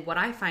general, and what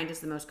I find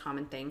is the most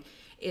common thing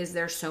is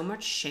there's so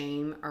much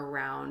shame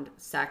around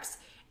sex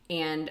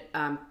and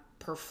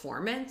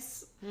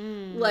performance.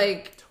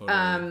 Like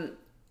Totally.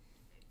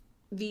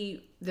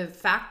 the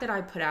fact that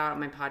I put out on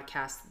my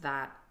podcast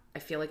that I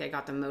feel like I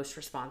got the most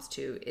response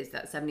to is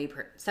that 70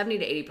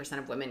 to 80%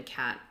 of women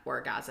can't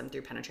orgasm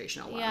through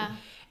penetration alone. Yeah.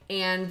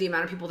 And the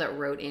amount of people that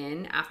wrote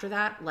in after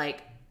that,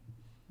 like,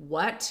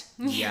 what?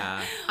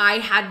 Yeah. I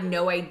had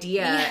no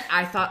idea. Yeah.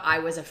 I thought I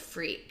was a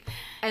freak.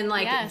 And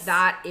like Yes.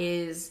 that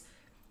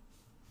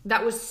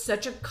was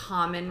such a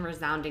common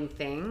resounding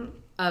thing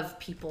of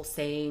people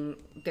saying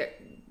that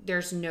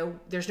there's no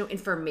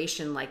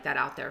information like that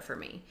out there for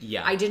me.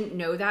 Yeah. I didn't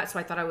know that, so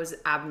I thought I was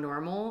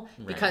abnormal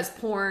because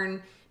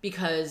porn,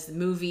 because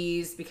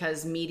movies,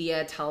 because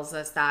media tells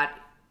us that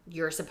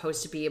you're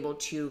supposed to be able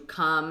to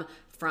come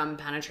from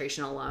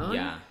penetration alone.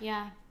 Yeah.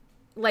 Yeah.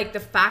 Like the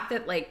fact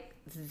that like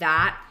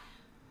that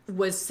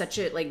was such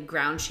a like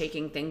ground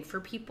shaking thing for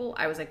people,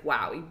 I was like,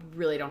 wow, we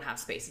really don't have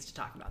spaces to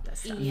talk about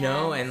this stuff. Yes.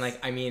 No, and like,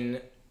 I mean,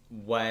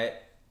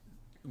 what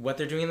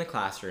they're doing in the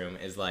classroom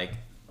is like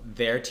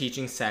they're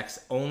teaching sex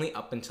only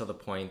up until the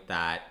point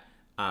that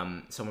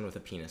someone with a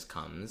penis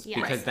comes, Yes,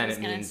 because I then was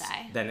it gonna means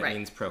say. Right.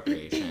 means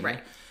procreation. Right.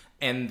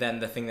 And then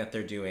the thing that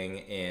they're doing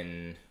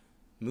in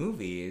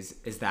movies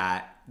is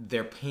that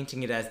they're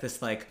painting it as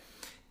this like,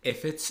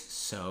 if it's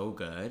so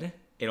good,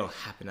 it'll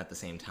happen at the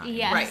same time.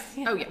 Yes.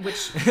 Right. Oh yeah,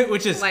 which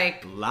Which is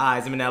Like-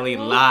 lies. Minnelli,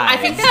 lies. I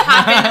think that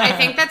happened. I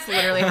think that's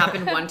literally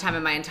happened one time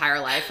in my entire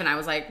life, and I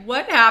was like,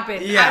 "What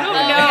happened? Yeah. I don't Oh,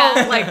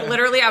 know." yeah. Like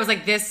literally, I was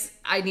like, "This.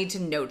 I need to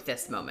note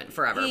this moment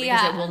forever because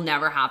Yeah. it will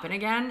never happen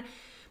again."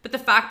 But the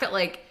fact that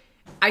like,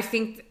 I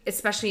think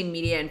especially in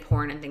media and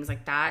porn and things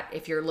like that,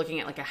 if you're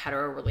looking at like a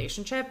hetero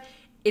relationship,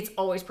 it's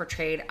always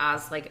portrayed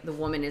as like the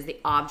woman is the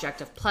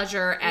object of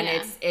pleasure, and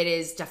Yeah. it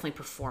is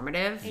definitely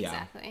performative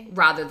Exactly.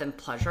 rather than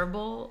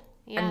pleasurable.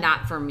 Yeah. And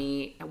that for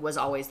me was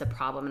always the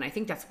problem. And I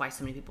think that's why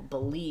so many people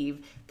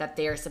believe that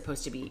they are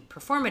supposed to be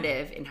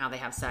performative in how they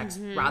have sex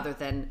rather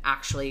than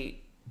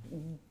actually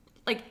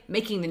like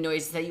making the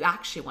noises that you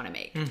actually want to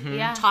make.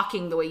 Yeah.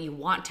 Talking the way you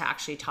want to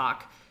actually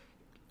talk,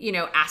 you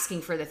know,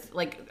 asking for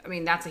I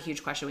mean, that's a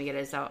huge question we get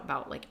is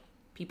about like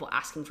people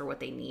asking for what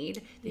they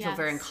need. They feel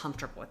very Yes.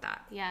 uncomfortable with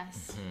that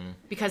Yes.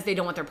 because they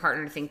don't want their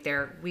partner to think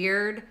they're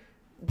weird.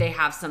 They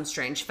have some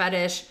strange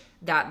fetish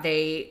that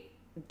they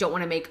don't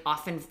want to make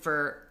often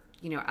for,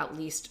 you know, at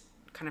least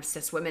kind of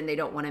cis women. They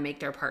don't want to make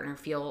their partner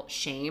feel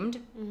shamed.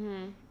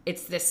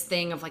 It's this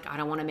thing of like, I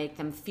don't want to make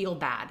them feel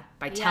bad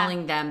by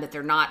telling them that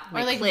they're not,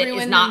 my like, clit ruin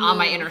is the not on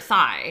my mood. inner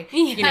thigh.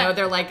 You know,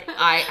 they're like,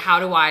 how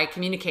do I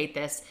communicate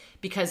this?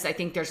 Because I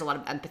think there's a lot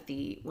of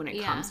empathy when it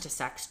Yeah. comes to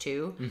sex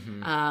too.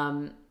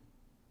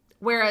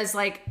 Whereas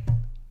like,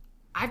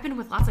 I've been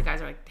with lots of guys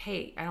who are like,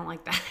 hey, I don't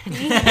like that.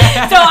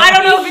 So I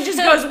don't know if it just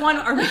goes one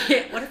or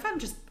what if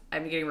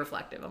I'm getting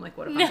reflective. I'm like,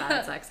 what if I'm bad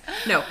at sex?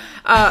 No,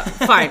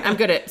 fine. I'm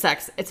good at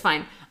sex. It's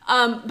fine.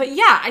 But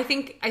yeah, I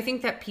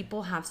think that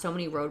people have so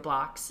many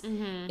roadblocks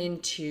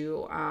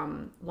into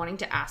wanting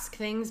to ask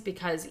things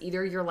because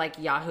either you're like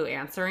Yahoo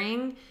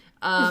answering,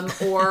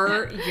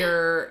 or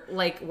you're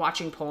like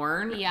watching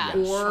porn, Yeah,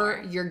 or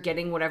sure. you're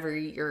getting whatever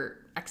your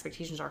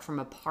expectations are from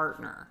a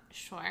partner.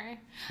 Sure.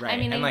 Right. I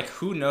mean, and like,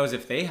 who knows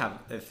if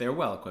they're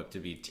well equipped to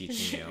be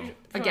teaching you.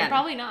 Again,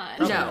 probably not.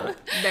 No,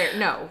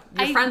 your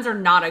I- friends are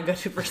not a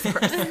good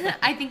resource.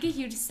 I think a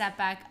huge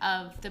setback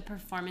of the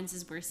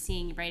performances we're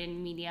seeing right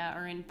in media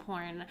or in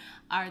porn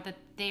are that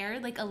they're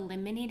like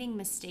eliminating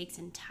mistakes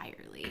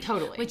entirely.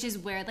 Totally. Which is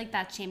where like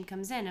that shame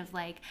comes in of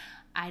like,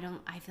 I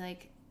feel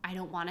like I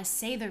don't want to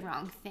say the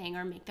wrong thing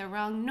or make the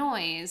wrong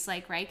noise,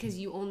 like, right? Because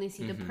you only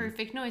see the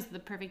perfect noise, the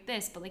perfect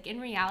this, but like in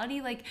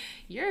reality, like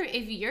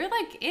if you're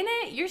like in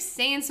it, you're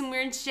saying some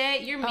weird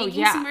shit, you're making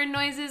yeah. some weird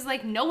noises,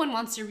 like no one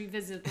wants to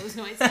revisit those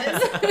noises.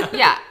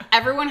 Yeah,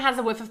 everyone has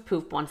a whiff of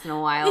poop once in a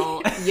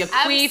while. You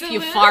queef, you Absolutely.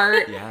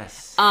 fart.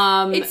 Yes.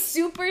 It's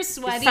super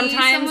sweaty.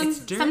 Sometimes,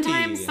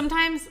 dirty.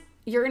 sometimes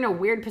you're in a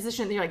weird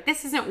position. That you're like,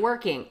 this isn't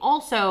working.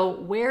 Also,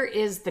 where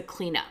is the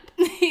cleanup?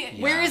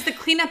 Where is the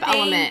cleanup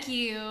element? Thank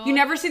you. You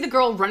never see the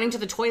girl running to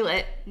the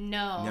toilet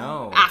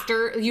No.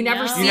 after. You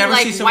never No. see You never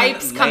like see someone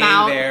wipes come laying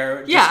out. there,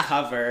 just Yeah.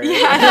 covered.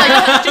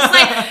 Just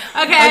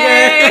like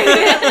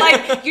okay.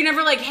 Like you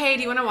never like, hey,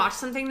 do you want to watch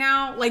something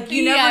now? Like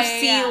you never Yeah,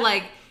 see yeah.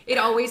 like. It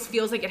always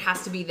feels like it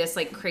has to be this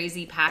like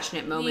crazy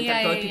passionate moment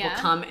that Yeah, both yeah, people yeah.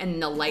 come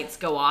and the lights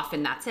go off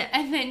and that's it.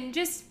 And then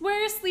just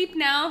we're asleep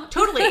now.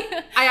 Totally.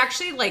 I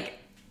actually like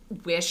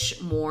wish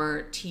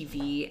more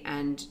TV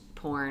and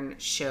porn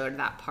showed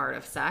that part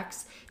of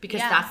sex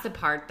because Yeah. that's the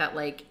part that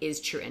like is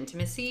true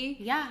intimacy.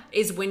 Yeah.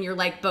 Is when you're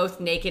like both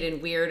naked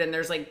and weird and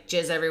there's like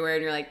jizz everywhere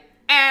and you're like,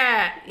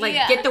 like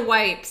Yeah. get the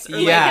wipes or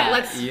Yeah.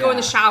 like let's go in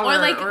the shower Or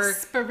like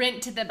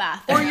sprint to the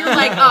bathroom. or you're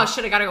like, oh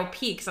shit, I gotta go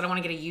pee because I don't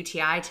want to get a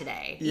UTI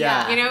today.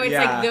 Yeah. You know, it's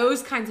Yeah. like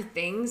those kinds of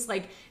things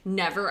like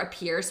never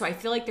appear. So I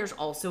feel like there's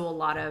also a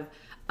lot of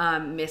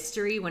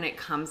mystery when it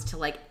comes to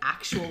like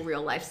actual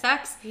real life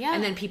sex. Yeah.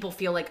 And then people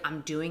feel like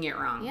I'm doing it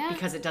wrong Yeah.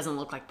 because it doesn't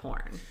look like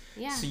porn.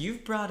 Yeah. So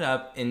you've brought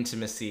up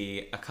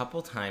intimacy a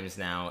couple times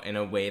now in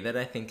a way that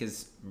I think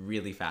is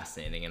really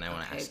fascinating, and I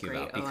want to Okay, ask you great.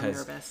 about Oh, I'm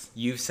because nervous.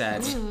 you've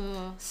said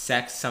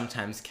sex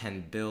sometimes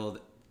can build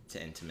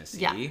to intimacy,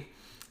 Yeah.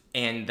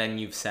 and then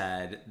you've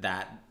said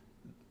that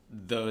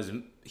those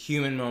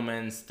human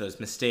moments, those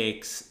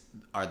mistakes,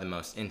 are the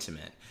most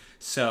intimate.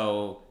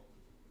 So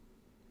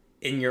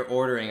in your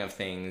ordering of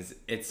things,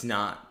 it's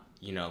not,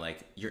 you know,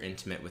 like you're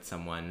intimate with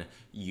someone,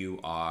 you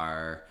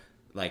are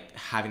like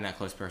having that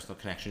close personal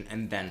connection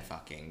and then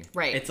fucking.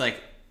 Right. It's like,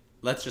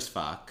 let's just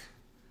fuck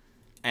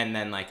and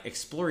then like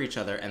explore each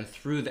other, and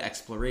through the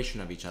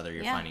exploration of each other,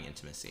 you're Yeah. finding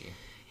intimacy.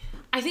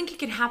 I think it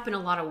can happen a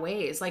lot of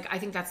ways. Like, I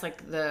think that's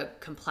like the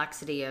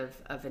complexity of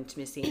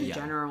intimacy in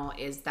general,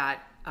 is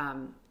that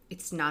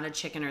it's not a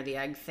chicken or the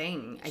egg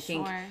thing.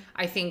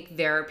 I think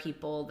there are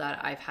people that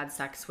I've had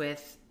sex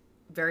with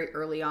very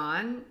early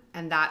on,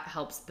 and that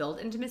helps build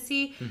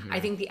intimacy.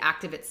 I think the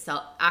act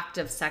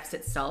of sex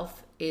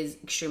itself is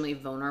extremely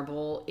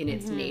vulnerable in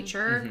its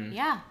nature.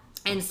 Yeah.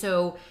 And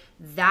so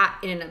that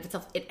in and of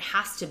itself, it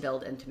has to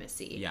build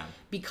intimacy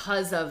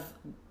because of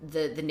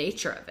the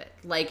nature of it.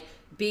 Like,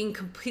 being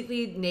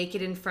completely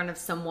naked in front of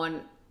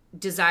someone,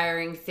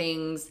 desiring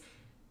things,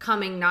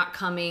 coming, not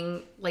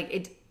coming, like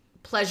it,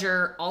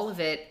 pleasure, all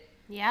of it.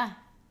 Yeah.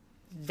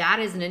 That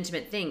is an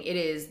intimate thing. It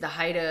is the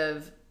height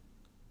of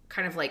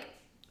kind of like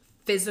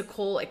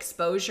physical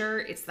exposure.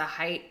 It's the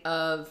height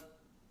of,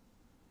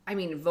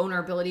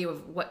 vulnerability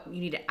of what you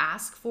need to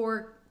ask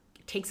for.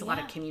 It takes a lot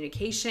of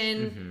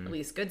communication, at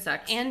least good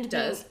sex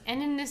does.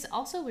 And in this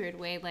also weird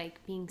way,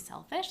 like being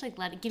selfish, like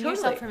giving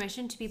yourself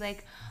permission to be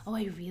like, oh,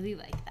 I really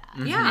like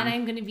that. Yeah. And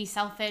I'm going to be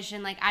selfish,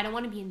 and like, I don't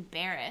want to be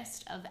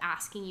embarrassed of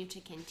asking you to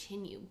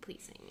continue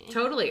pleasing me.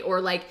 Totally. Or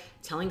like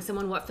telling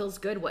someone what feels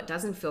good, what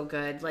doesn't feel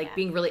good, like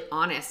being really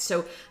honest.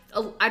 So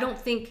I don't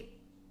think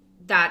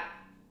that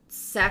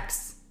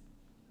sex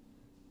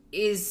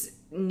is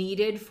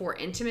needed for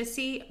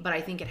intimacy, but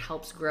I think it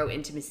helps grow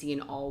intimacy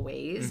in all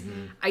ways.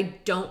 I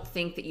don't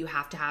think that you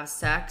have to have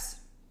sex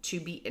to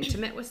be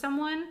intimate with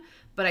someone,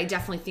 but I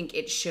definitely think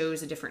it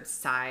shows a different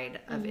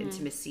side of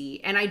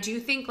intimacy. And I do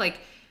think,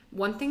 like,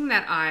 one thing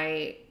that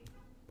I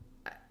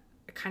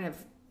kind of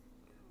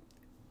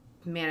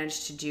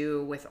managed to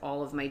do with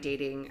all of my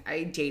dating,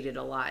 I dated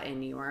a lot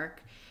in New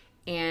York,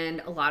 and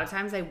a lot of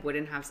times I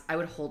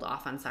would hold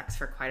off on sex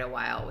for quite a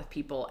while with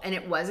people. And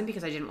it wasn't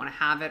because I didn't want to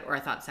have it, or I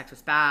thought sex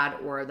was bad,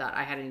 or that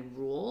I had any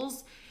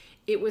rules.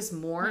 It was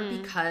more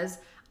because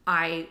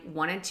I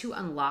wanted to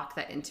unlock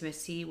that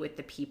intimacy with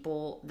the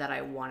people that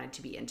I wanted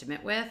to be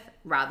intimate with,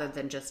 rather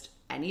than just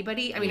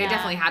anybody. I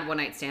definitely had one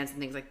night stands and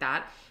things like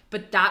that,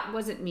 but that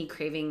wasn't me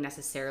craving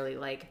necessarily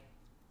like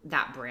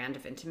that brand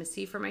of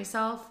intimacy for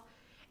myself.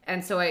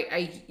 And so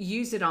I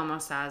used it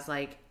almost as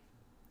like,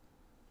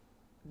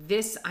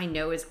 this I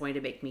know is going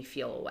to make me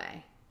feel a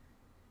way.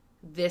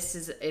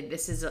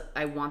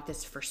 I want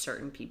this for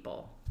certain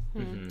people.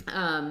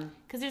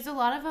 Because there's a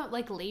lot of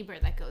like labor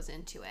that goes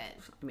into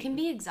it. It can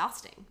be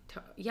exhausting.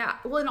 Yeah.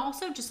 Well, and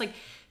also just like,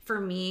 for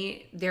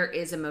me, there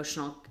is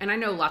emotional, and I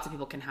know lots of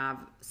people can have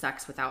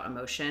sex without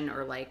emotion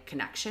or like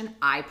connection.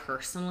 I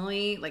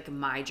personally, like,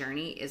 my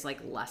journey is like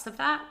less of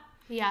that.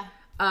 Yeah.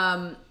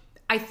 I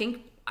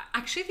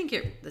actually think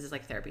this is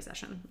like a therapy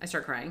session. I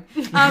start crying.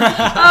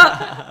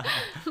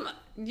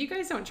 You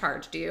guys don't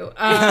charge, do you?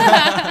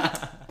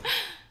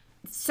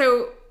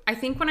 So I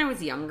think when I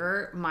was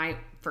younger, my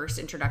first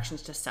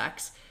introductions to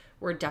sex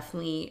were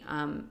definitely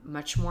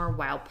much more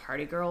wild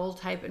party girl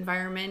type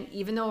environment.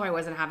 Even though I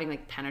wasn't having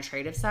like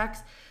penetrative sex,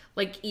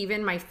 like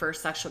even my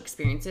first sexual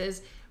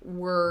experiences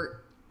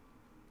were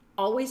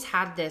always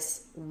had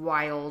this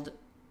wild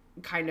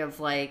kind of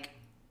like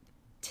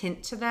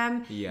tint to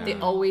them. Yeah. They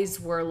always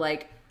were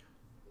like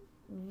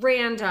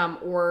random,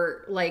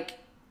 or like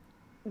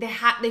they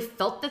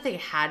felt that they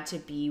had to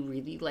be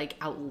really like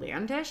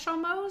outlandish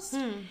almost.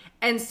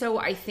 And so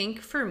I think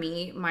for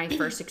me, my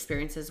first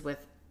experiences with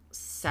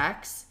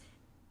sex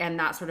and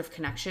that sort of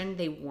connection,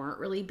 they weren't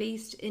really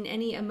based in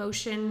any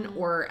emotion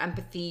or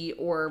empathy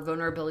or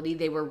vulnerability.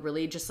 They were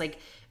really just like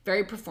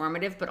very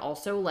performative, but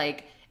also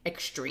like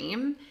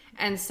extreme.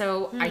 And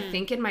so I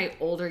think in my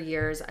older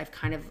years, I've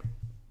kind of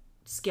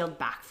scaled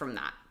back from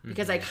that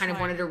because I kind of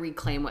wanted to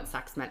reclaim what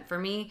sex meant for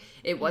me.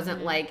 It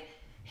wasn't like,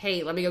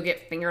 hey, let me go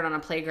get fingered on a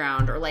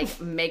playground, or like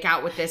make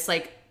out with this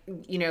like,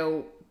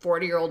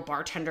 40-year-old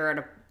bartender at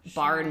a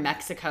bar in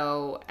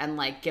Mexico and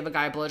like give a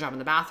guy a blowjob in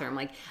the bathroom.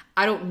 Like,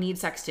 I don't need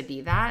sex to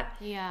be that.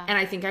 Yeah. And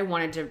I think I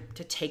wanted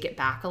to take it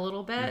back a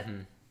little bit.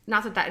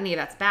 Not that any of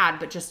that's bad,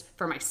 but just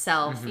for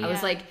myself, I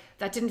was like,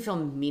 that didn't feel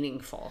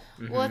meaningful.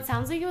 Well, it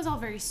sounds like it was all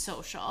very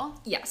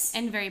social. Yes.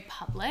 And very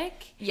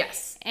public.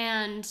 Yes.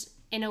 And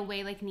in a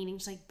way, like needing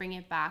to like bring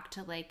it back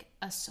to like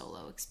a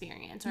solo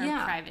experience or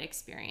a private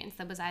experience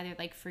that was either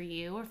like for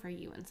you or for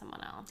you and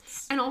someone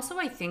else. And also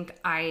I think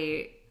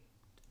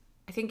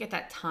at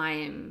that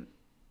time,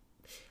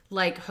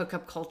 like,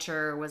 hookup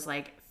culture was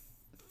like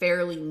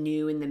fairly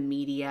new in the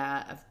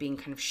media of being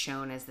kind of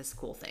shown as this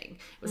cool thing.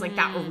 It was like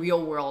that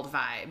real world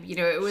vibe.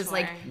 It was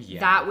like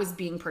that was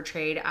being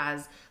portrayed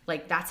as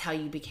like, that's how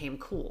you became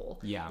cool.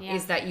 Yeah.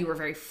 Is that you were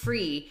very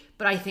free.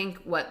 But I think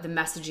what the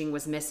messaging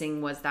was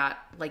missing was that,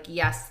 like,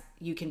 yes,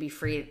 you can be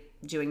free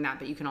doing that,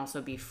 but you can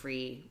also be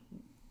free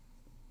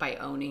by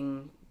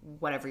owning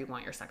whatever you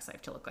want your sex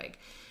life to look like.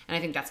 And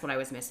I think that's what I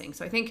was missing.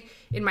 So I think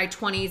in my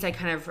 20s, I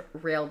kind of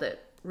reeled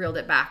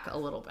it back a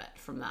little bit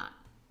from that.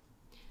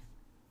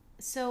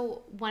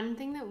 So one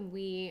thing that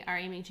we are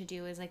aiming to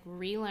do is like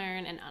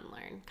relearn and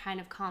unlearn kind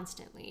of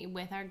constantly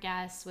with our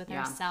guests, with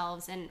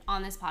ourselves, and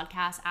on this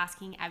podcast,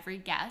 asking every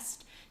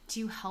guest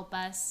to help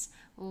us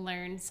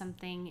learn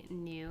something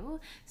new.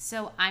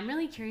 So I'm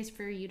really curious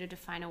for you to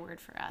define a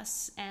word for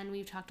us. And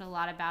we've talked a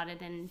lot about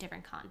it in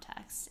different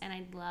contexts. And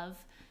I'd love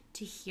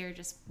to hear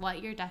just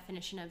what your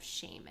definition of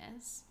shame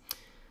is.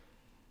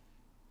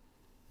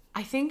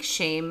 I think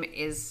shame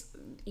is,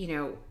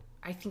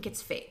 I think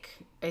it's fake.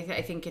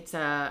 I think it's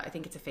a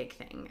fake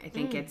thing. I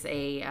think it's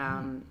a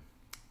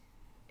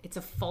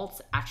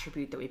false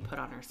attribute that we put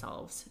on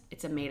ourselves.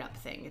 It's a made up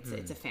thing.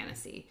 It's a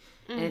fantasy,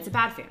 and it's a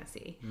bad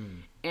fantasy.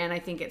 And I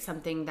think it's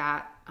something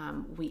that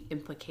we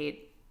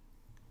implicate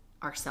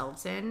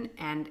ourselves in,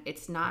 and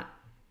it's not.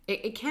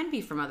 It can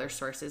be from other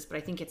sources, but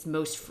I think it's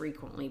most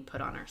frequently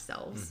put on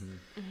ourselves.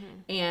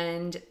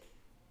 And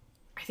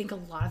I think a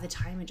lot of the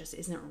time it just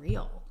isn't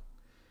real.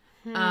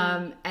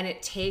 And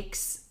it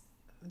takes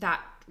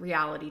that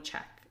reality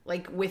check.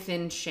 Like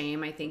within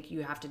shame, I think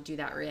you have to do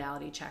that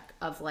reality check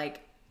of like,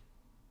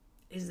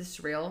 is this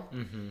real?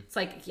 It's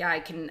like, yeah,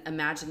 I can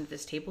imagine that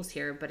this table's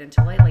here, but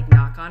until I like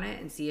knock on it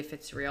and see if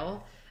it's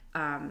real,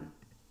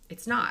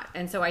 it's not.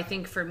 And so I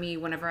think for me,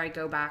 whenever I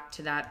go back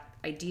to that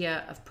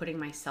idea of putting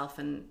myself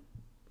in,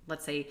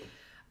 let's say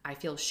I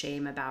feel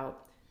shame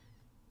about,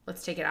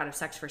 let's take it out of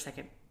sex for a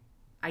second.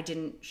 I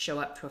didn't show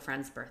up to a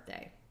friend's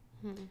birthday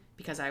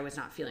because I was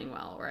not feeling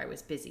well or I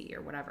was busy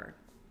or whatever.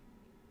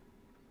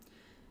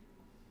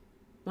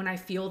 When I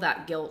feel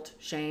that guilt,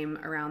 shame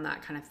around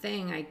that kind of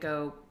thing, I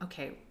go,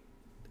 okay,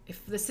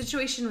 if the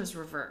situation was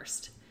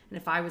reversed and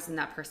if I was in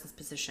that person's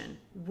position,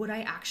 would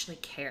I actually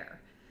care?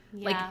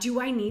 Yeah. Like,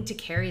 do I need to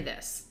carry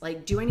this?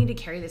 Like, do I need to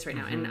carry this right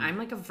now? And I'm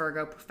like a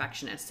Virgo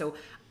perfectionist. So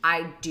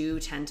I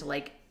do tend to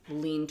like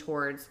lean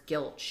towards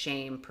guilt,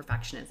 shame,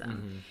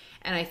 perfectionism.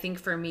 And I think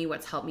for me,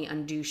 what's helped me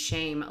undo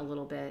shame a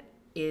little bit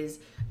is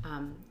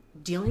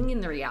dealing in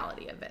the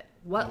reality of it.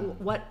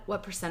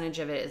 What percentage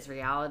of it is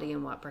reality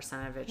and what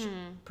percentage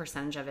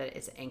of it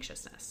is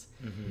anxiousness?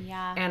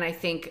 Yeah. And I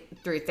think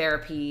through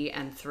therapy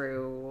and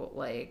through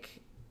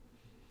like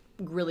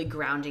really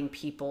grounding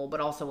people, but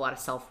also a lot of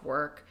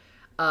self-work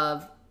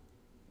of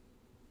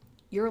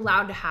you're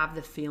allowed to have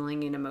the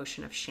feeling and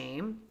emotion of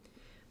shame,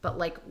 but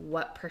like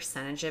what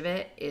percentage of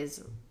it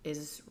is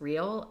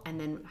real, and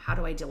then how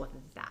do I deal with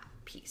that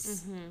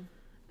piece?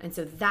 And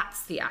so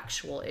that's the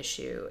actual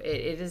issue.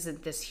 It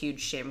isn't this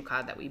huge shame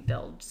cloud that we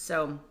build.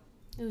 So,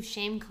 ooh,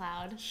 shame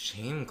cloud.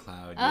 Shame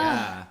cloud,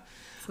 yeah.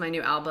 It's my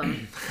new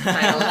album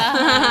title.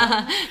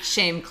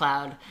 Shame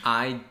cloud.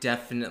 I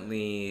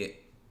definitely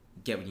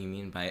get what you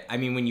mean by it. I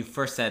mean, when you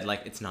first said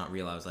like it's not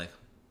real, I was like,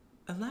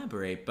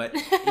 elaborate. But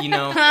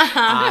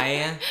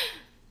I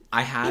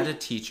had a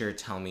teacher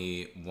tell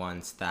me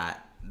once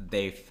that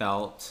they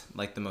felt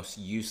like the most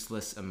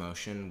useless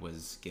emotion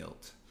was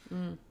guilt.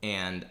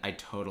 And I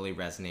totally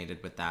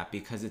resonated with that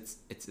because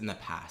it's in the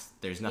past.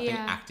 There's nothing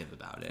active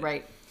about it.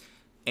 Right.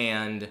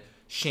 And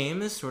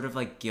shame is sort of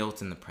like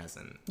guilt in the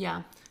present.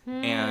 Yeah.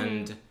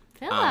 And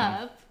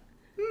Philip,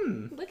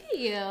 look at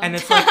you. And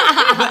it's like,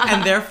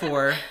 and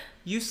therefore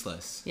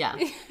useless. Yeah.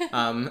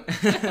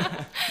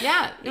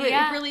 Yeah.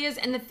 It really is.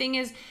 And the thing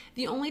is,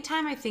 the only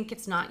time I think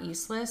it's not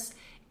useless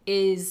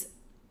is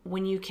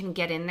when you can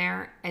get in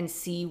there and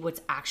see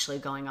what's actually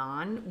going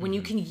on, when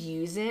you can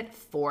use it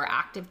for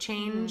active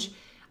change,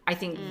 I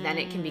think then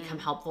it can become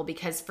helpful.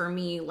 Because for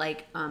me,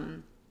 like,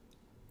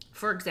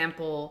 for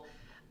example,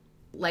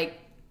 like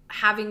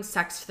having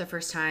sex for the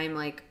first time,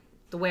 like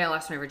the way I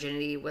lost my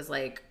virginity was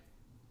like,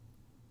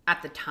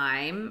 at the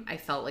time, I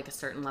felt like a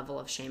certain level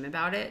of shame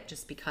about it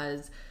just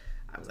because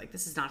I was like,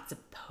 this is not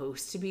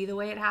supposed to be the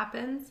way it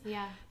happens.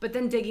 Yeah. But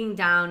then digging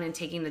down and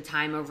taking the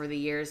time over the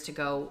years to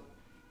go,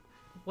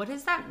 what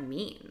does that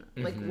mean?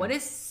 Like, what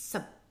is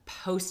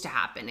supposed to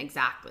happen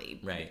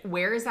exactly? Right.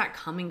 Where is that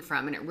coming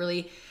from? And it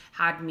really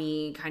had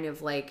me kind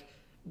of like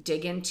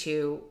dig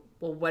into,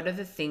 well, what are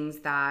the things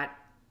that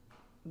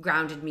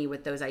grounded me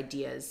with those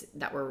ideas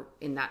that were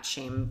in that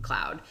shame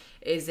cloud?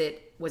 Was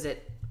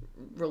it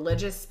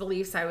religious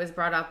beliefs I was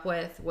brought up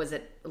with? Was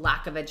it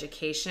lack of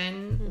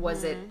education?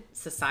 Was it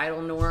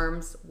societal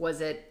norms?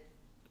 Was it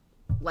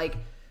like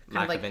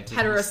kind of like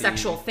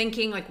heterosexual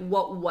thinking? Like,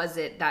 what was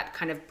it that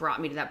kind of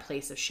brought me to that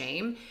place of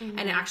shame?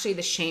 And actually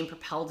the shame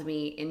propelled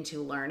me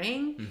into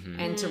learning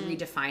and to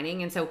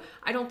redefining. And so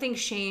I don't think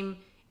shame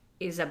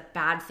is a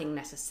bad thing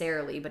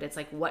necessarily, but it's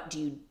like, what do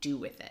you do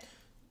with it?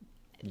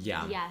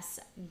 Yeah. Yes.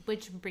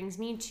 Which brings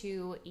me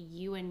to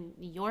you and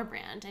your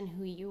brand and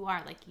who you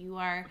are. Like, you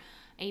are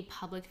a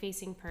public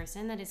facing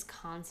person that is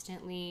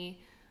constantly,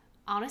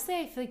 honestly,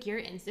 I feel like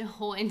your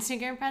whole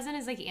Instagram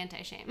presence is like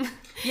anti-shame.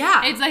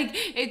 Yeah. It's like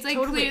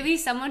Totally. clearly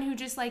someone who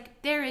just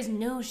like, there is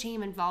no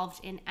shame involved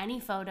in any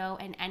photo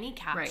and any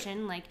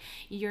caption. Right.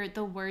 Like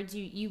the words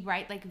you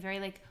write, like very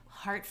like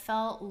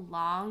heartfelt,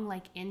 long,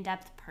 like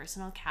in-depth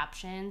personal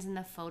captions, and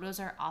the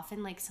photos are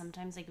often like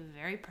sometimes like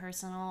very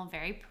personal,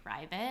 very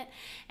private.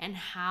 And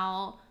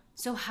how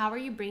are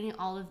you bringing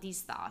all of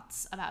these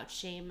thoughts about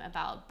shame,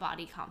 about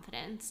body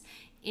confidence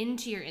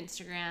into your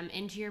Instagram,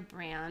 into your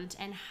brand,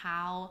 and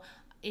how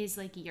is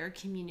like your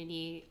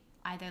community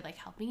either like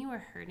helping you or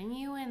hurting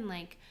you, and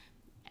like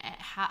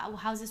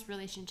how's this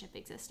relationship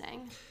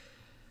existing?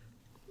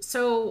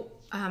 So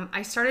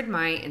I started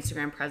my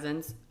Instagram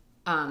presence.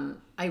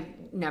 I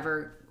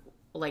never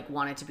like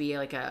wanted to be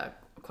like a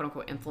quote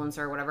unquote influencer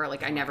or whatever.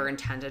 Like I never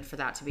intended for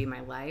that to be my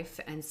life.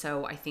 And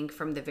so I think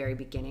from the very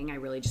beginning, I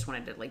really just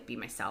wanted to like be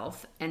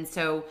myself. And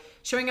so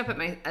showing up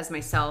as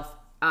myself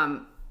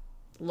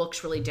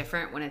looks really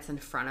different when it's in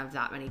front of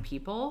that many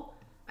people.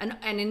 And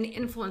in the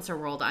influencer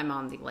world, I'm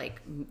on the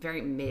like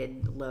very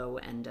low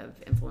end of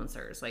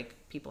influencers. Like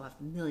people have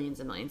millions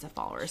and millions of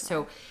followers. Sure.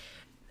 So,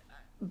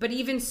 but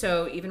even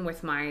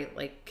with my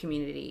like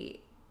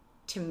community,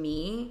 to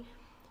me,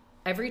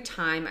 every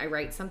time I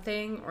write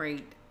something or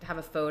I have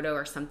a photo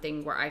or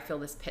something where I feel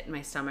this pit in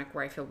my stomach,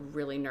 where I feel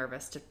really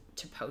nervous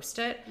to post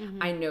it,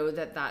 I know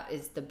that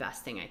is the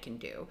best thing I can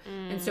do.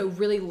 And so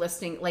really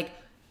listening, like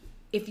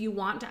if you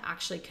want to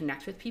actually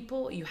connect with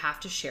people, you have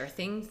to share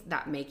things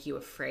that make you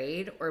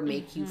afraid or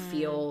make you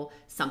feel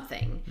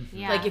something.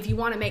 Yeah. Like if you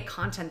want to make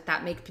content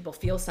that makes people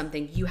feel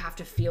something, you have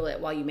to feel it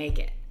while you make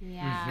it.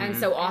 Yeah. And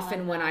so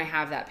often when I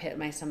have that pit in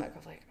my stomach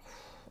of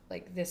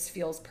like this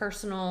feels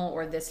personal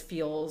or this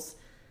feels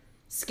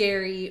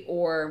scary,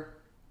 or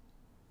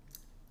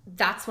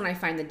that's when I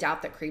find the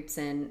doubt that creeps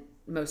in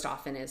most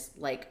often is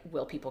like,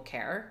 will people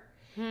care?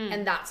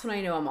 And that's when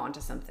I know I'm onto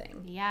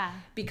something. Yeah.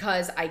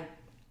 Because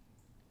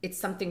it's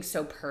something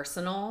so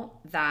personal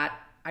that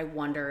I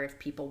wonder if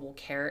people will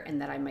care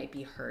and that I might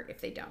be hurt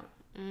if they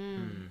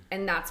don't.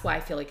 And that's why I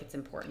feel like it's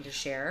important to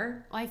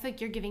share. Well, I feel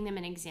like you're giving them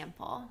an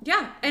example.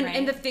 Yeah.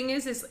 And the thing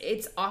is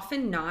it's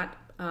often not,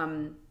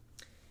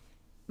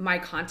 my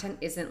content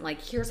isn't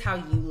like, here's how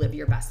you live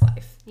your best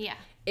life. Yeah.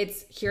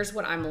 It's here's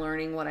what I'm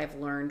learning, what I've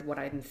learned, what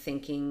I'm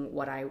thinking,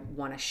 what I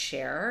want to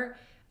share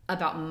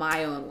about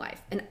my own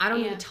life. And I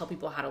don't need to tell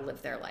people how to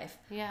live their life.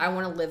 Yeah. I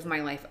want to live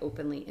my life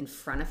openly in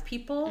front of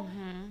people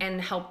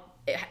and help.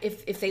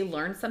 If they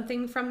learn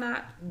something from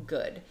that,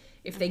 good.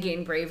 If they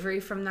gain bravery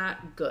from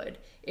that, good.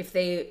 If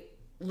they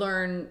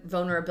learn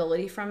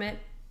vulnerability from it,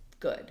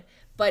 good.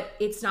 But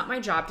it's not my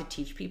job to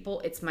teach people.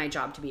 It's my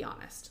job to be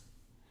honest.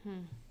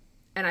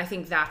 And I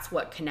think that's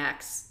what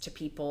connects to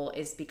people,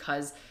 is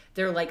because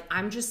they're like,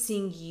 I'm just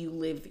seeing you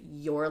live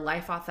your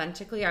life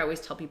authentically. I always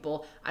tell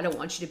people, I don't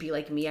want you to be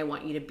like me. I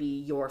want you to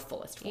be your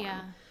fullest form.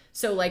 Yeah.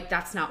 So like,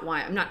 that's not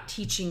why I'm not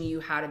teaching you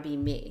how to be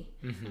me.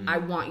 I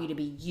want you to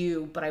be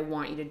you, but I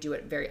want you to do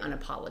it very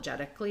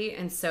unapologetically.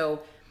 And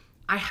so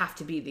I have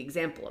to be the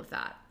example of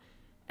that.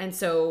 And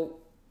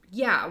so,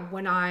 yeah,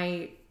 when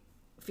I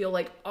feel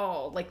like,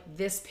 oh, like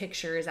this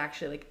picture is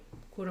actually like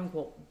quote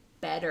unquote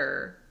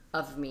better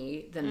of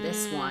me than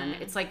this one,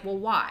 it's like, well,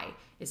 why?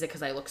 Is it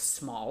because I look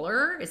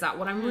smaller? Is that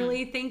what I'm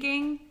really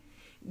thinking?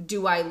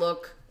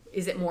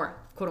 Is it more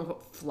quote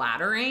unquote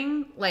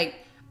flattering? Like,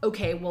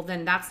 okay, well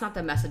then that's not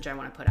the message I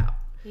want to put out.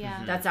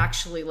 Yeah. That's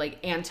actually like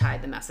anti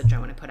the message I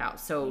want to put out.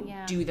 So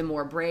do the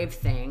more brave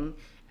thing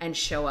and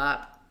show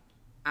up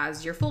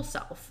as your full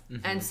self.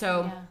 And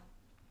so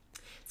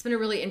it's been a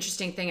really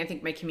interesting thing. I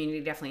think my community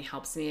definitely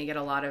helps me. I get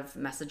a lot of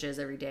messages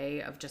every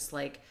day of just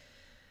like,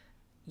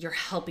 you're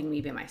helping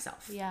me be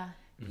myself. Yeah.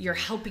 You're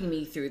helping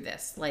me through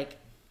this. Like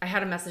I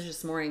had a message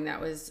this morning that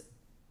was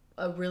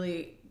a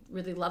really,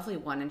 really lovely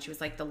one. And she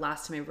was like, the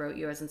last time I wrote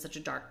you, I was in such a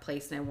dark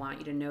place. And I want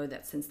you to know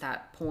that since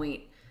that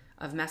point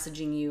of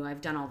messaging you, I've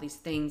done all these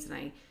things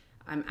and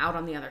I'm out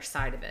on the other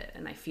side of it.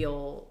 And I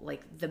feel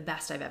like the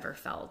best I've ever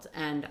felt.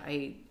 And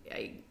I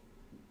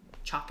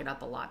chalk it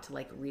up a lot to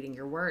like reading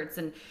your words.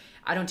 And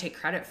I don't take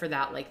credit for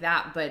that like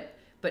that, but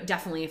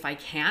definitely if I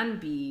can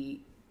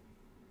be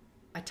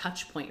a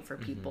touch point for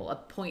people, a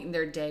point in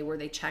their day where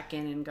they check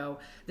in and go,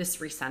 this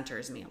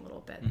recenters me a little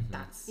bit.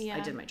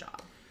 I did my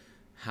job.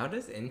 How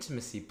does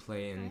intimacy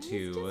play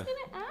into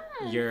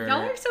your...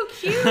 Y'all are so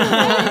cute.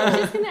 I was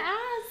just gonna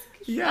ask.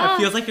 Yeah, it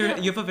feels like you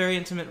have a very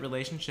intimate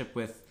relationship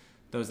with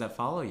those that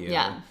follow you.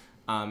 Yeah.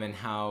 And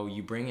how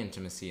you bring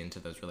intimacy into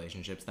those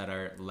relationships that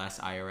are less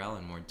IRL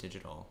and more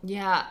digital.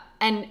 Yeah,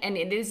 and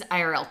it is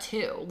IRL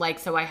too. Like,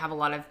 so I have a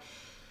lot of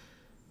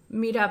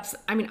meetups.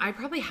 I mean, I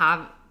probably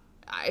have...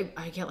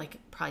 I get like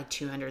probably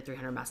 200,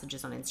 300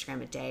 messages on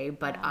Instagram a day,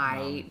 but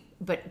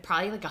but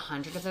probably like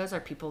 100 of those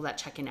are people that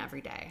check in every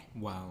day.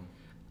 Wow.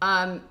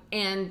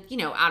 And you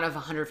know, out of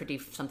 150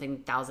 something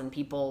thousand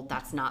people,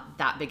 that's not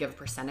that big of a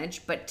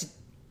percentage, but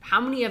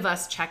how many of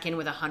us check in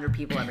with 100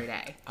 people every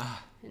day?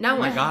 No. Oh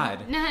my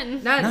God.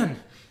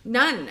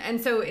 None.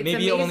 And so it's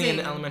maybe amazing. Only an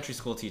elementary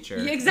school teacher.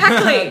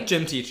 Exactly.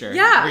 Gym teacher.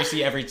 Yeah. Where you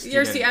see every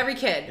student. You see every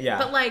kid. Yeah.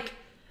 But like,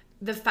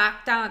 the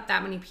fact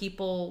that many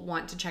people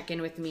want to check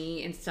in with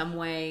me in some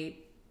way,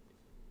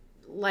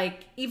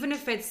 like even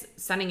if it's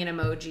sending an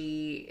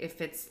emoji,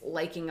 if it's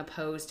liking a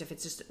post, if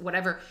it's just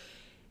whatever,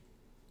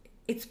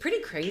 it's pretty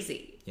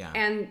crazy. Yeah.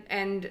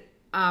 And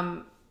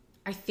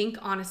I think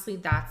honestly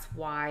that's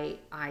why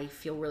I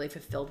feel really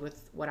fulfilled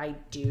with what I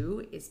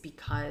do, is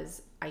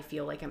because I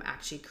feel like I'm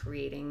actually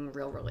creating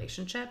real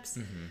relationships.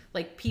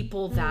 Like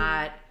people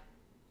that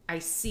I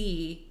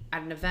see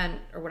at an event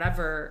or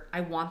whatever,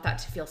 I want that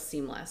to feel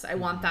seamless. I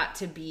want that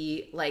to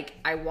be like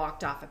I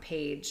walked off a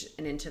page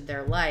and into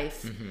their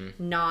life,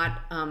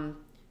 not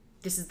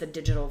this is the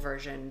digital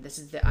version, this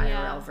is the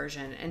IRL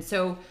version. And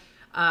so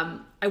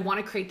I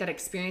want to create that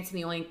experience, and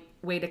the only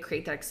way to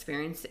create that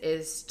experience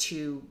is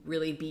to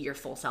really be your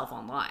full self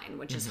online,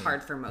 which is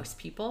hard for most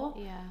people.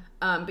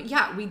 But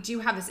yeah, we do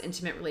have this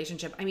intimate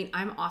relationship. I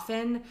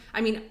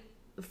mean,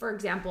 for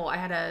example, I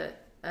had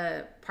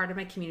a part of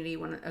my community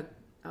when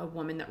a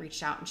woman that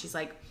reached out, and she's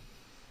like,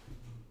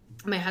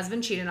 my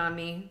husband cheated on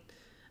me.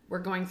 We're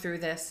going through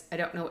this. I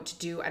don't know what to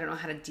do. I don't know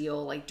how to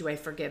deal. Like, do I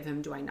forgive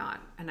him? Do I not?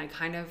 And I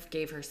kind of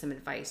gave her some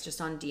advice just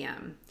on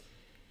DM.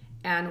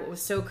 And what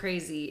was so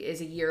crazy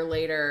is a year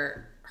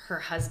later, her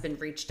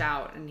husband reached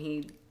out, and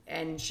he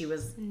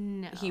was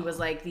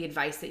like, the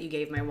advice that you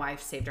gave my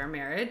wife saved our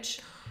marriage.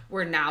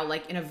 We're now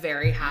like in a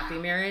very happy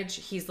marriage.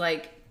 He's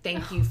like,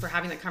 thank you for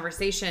having that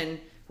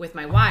conversation with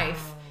my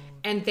wife.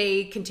 And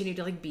they continue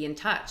to like be in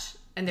touch.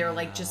 And they were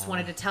like, just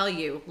wanted to tell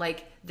you,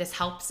 like, this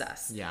helps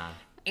us. Yeah.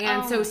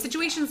 And so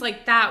situations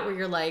like that where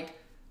you're like,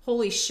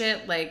 holy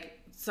shit, like,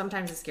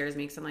 sometimes it scares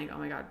me because I'm like, oh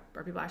my God,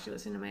 are people actually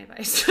listening to my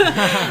advice?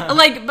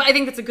 Like, but I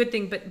think that's a good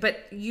thing.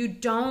 But you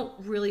don't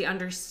really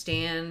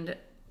understand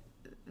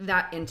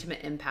that intimate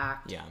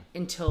impact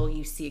until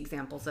you see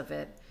examples of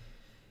it,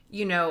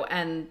 you know,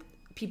 and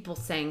people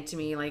saying to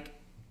me, like,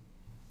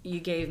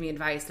 you gave me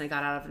advice and I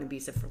got out of an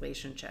abusive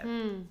relationship.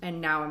 And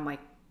now I'm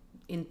like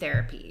in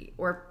therapy.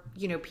 Or,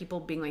 you know,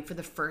 people being like, for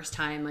the first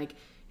time, like,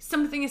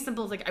 something as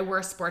simple as like I wore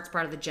a sports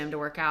bra to the gym to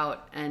work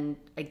out and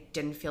I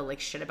didn't feel like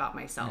shit about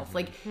myself.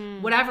 Like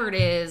whatever it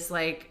is,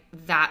 like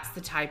that's the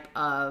type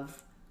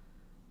of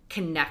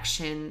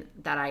connection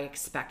that I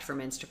expect from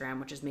Instagram,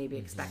 which is maybe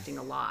expecting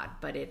a lot,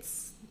 but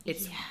it's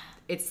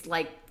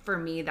like, for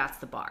me, that's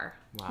the bar.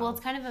 Wow. Well, it's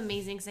kind of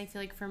amazing because I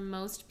feel like for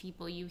most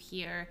people you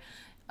hear,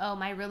 oh,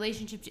 my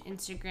relationship to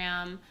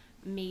Instagram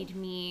made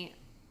me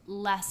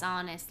less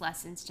honest,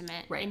 less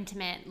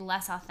intimate,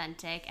 less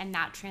authentic, and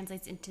that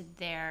translates into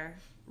their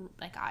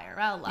like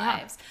IRL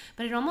lives.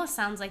 But it almost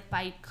sounds like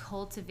by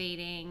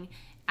cultivating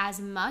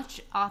as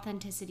much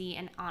authenticity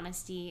and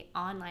honesty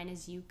online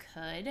as you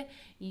could,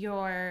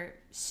 you're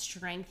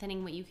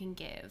strengthening what you can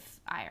give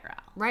IRL.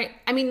 Right.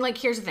 I mean, like,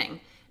 here's the thing.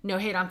 No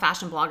hate on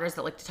fashion bloggers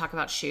that like to talk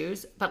about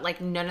shoes, but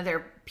like none of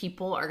their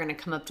people are going to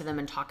come up to them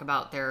and talk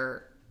about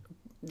their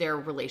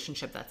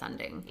relationship that's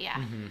ending.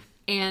 Yeah.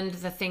 And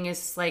the thing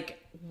is, like,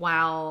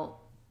 while,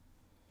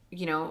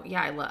 you know,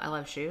 I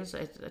love shoes.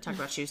 I talk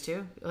about shoes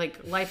too.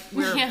 Like, life,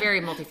 we're very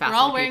multifaceted. We're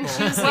all wearing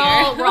people. shoes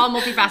we're all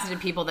multifaceted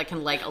people that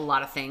can like a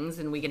lot of things,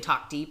 and we can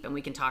talk deep and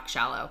we can talk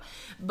shallow.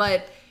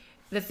 But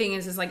the thing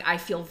is like, I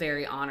feel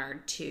very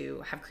honored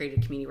to have created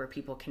a community where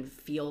people can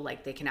feel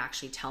like they can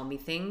actually tell me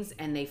things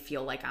and they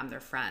feel like I'm their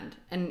friend.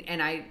 And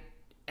I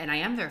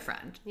am their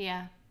friend.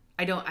 Yeah.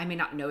 I may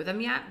not know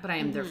them yet, but I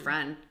am their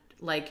friend.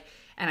 Like,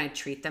 and I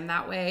treat them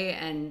that way,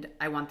 and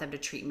I want them to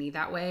treat me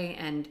that way.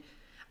 And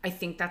I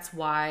think that's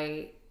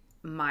why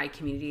my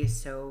community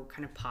is so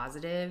kind of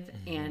positive,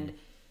 and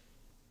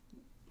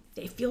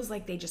it feels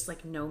like they just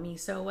like know me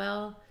so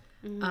well.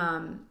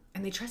 And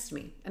they trust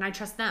me, and I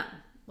trust them.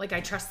 Like,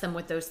 I trust them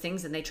with those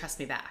things, and they trust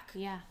me back.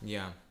 Yeah.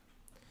 Yeah.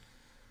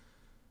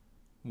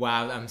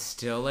 Wow, I'm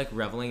still like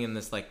reveling in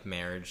this like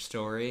marriage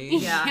story.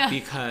 Yeah.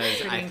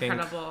 Because I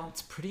think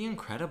it's pretty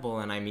incredible.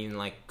 And I mean,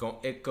 like,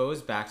 it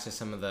goes back to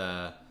some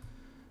of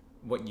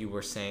what you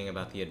were saying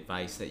about the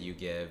advice that you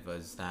give,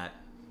 was that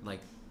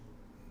like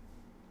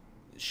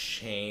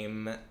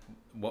shame.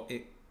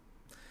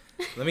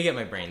 Let me get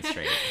my brain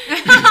straight.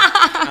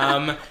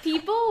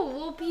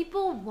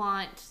 People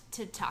want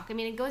to talk. I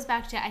mean, it goes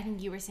back to, I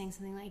think you were saying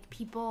something like,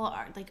 people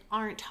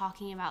aren't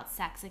talking about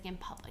sex like in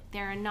public.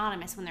 They're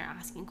anonymous when they're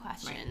asking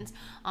questions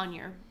on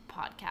your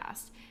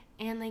podcast,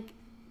 and like,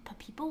 but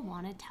people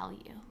want to tell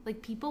you.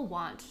 Like, people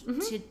want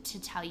to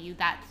tell you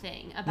that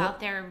thing about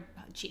their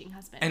cheating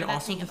husband. And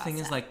also the thing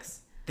is, like,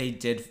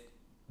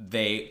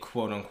 they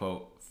quote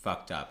unquote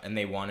fucked up, and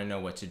they want to know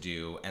what to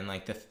do, and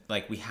like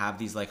we have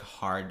these like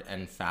hard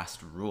and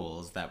fast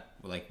rules that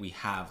like we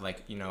have,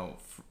 like, you know,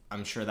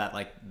 I'm sure that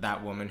like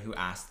that woman who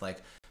asked like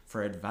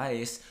for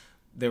advice,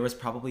 there was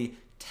probably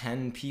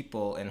 10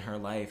 people in her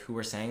life who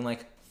were saying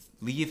like,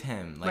 leave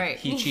him, like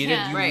he cheated,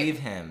 you leave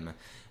him.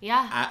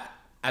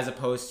 As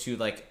opposed to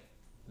like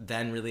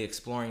then really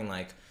exploring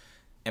like,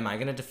 am I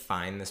gonna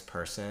define this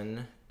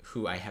person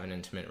who I have an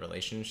intimate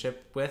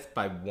relationship with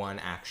by one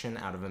action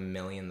out of a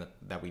million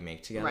that we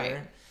make together? Right.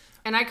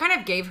 And I kind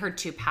of gave her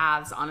two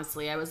paths,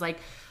 honestly. I was like,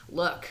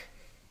 look,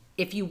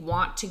 if you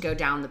want to go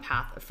down the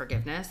path of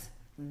forgiveness,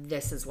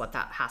 this is what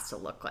that has to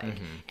look like.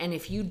 And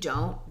if you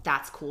don't,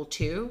 that's cool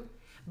too.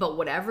 But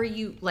whatever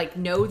you, like,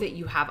 know that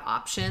you have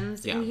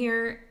options in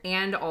here,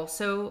 and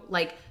also,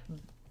 like,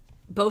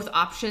 both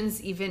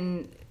options,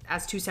 even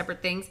as two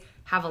separate things,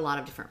 have a lot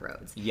of different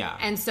roads. Yeah.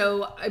 And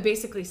so I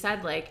basically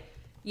said, like,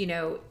 you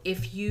know,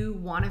 if you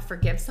want to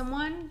forgive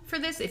someone for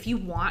this, if you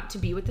want to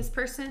be with this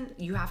person,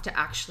 you have to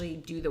actually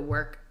do the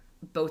work,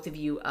 both of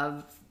you,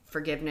 of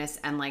forgiveness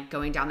and like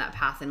going down that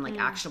path and like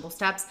actionable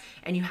steps,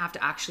 and you have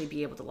to actually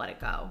be able to let it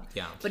go.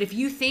 Yeah. But if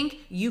you think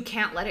you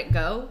can't let it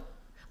go,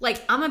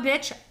 like, I'm a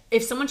bitch.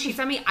 If someone cheats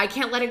on me, I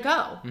can't let it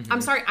go. I'm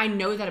sorry. I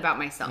know that about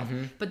myself.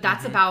 But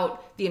that's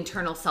about the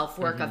internal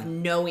self-work of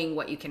knowing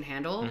what you can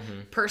handle.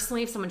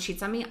 Personally, if someone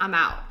cheats on me, I'm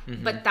out.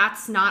 But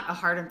that's not a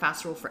hard and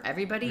fast rule for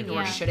everybody,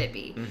 nor should it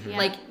be.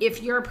 Like,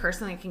 if you're a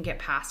person that can get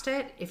past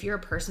it, if you're a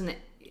person that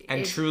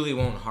and truly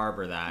won't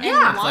harbor that.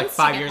 Yeah. It's like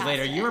 5 years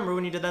later, you remember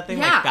when you did that thing?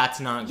 Like, that's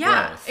not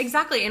growth.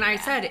 Exactly. And I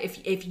said,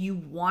 if you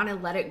want to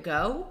let it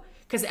go,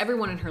 because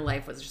everyone in her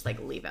life was just like,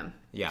 leave him.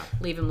 Yeah.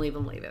 Leave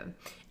him.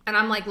 And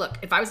I'm like, look,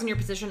 if I was in your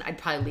position, I'd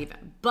probably leave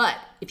him. But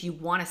if you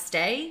want to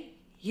stay,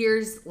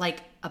 here's like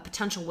a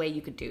potential way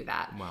you could do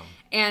that. Wow.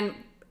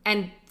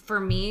 And for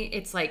me,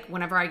 it's like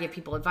whenever I give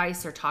people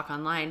advice or talk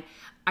online,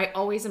 I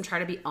always am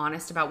trying to be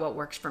honest about what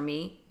works for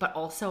me, but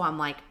also I'm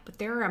like, but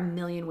there are a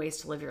million ways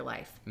to live your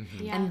life.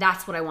 Yeah. And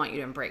that's what I want you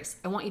to embrace.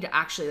 I want you to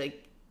actually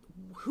like,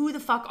 who the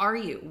fuck are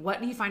you? What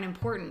do you find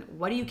important?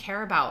 What do you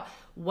care about?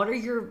 What are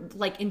your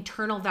like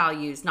internal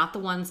values, not the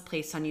ones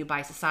placed on you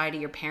by society,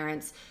 your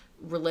parents,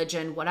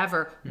 religion,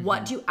 whatever.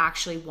 What do you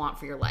actually want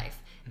for your life?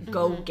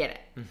 Go get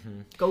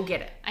it. Go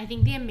get it. I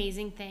think the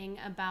amazing thing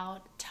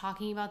about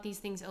talking about these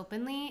things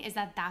openly is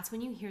that that's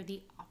when you hear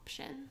the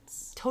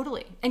options.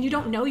 Totally. And you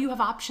don't know you have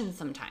options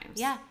sometimes.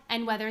 Yeah.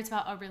 And whether it's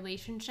about a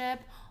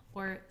relationship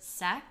or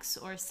sex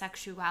or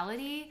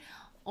sexuality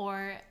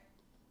or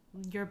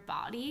your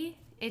body,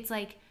 it's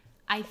like,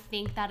 I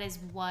think that is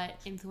what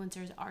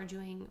influencers are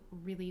doing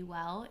really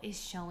well, is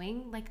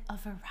showing like a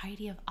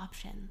variety of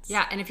options.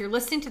 Yeah, and if you're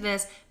listening to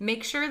this,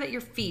 make sure that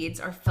your feeds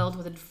are filled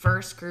with a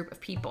diverse group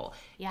of people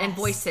and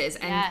voices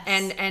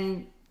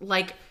and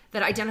like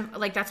that identify.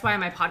 Like, that's why on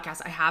my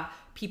podcast I have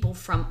people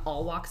from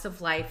all walks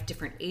of life,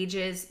 different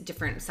ages,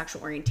 different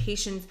sexual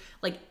orientations,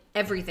 like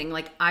everything.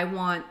 Like, I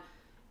want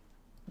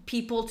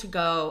people to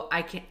go,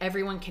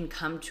 everyone can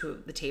come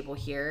to the table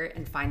here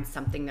and find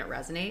something that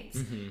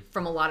resonates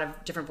from a lot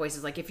of different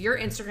voices. Like, if your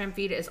Instagram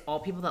feed is all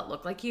people that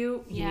look like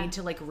you need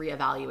to like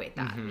reevaluate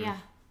that. Yeah.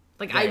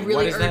 Like, right. I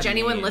really urge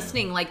anyone mean?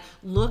 listening, like,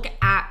 look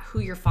at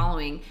who you're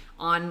following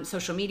on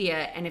social media,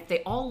 and if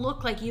they all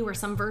look like you or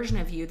some version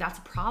of you, that's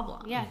a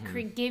problem. Yeah.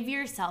 Give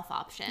yourself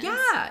options.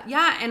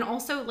 Yeah, and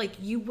also like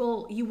you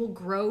will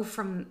grow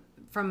from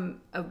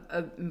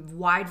a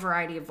wide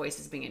variety of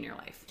voices being in your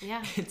life.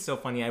 Yeah. It's so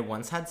funny. I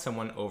once had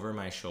someone over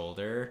my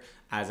shoulder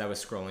as I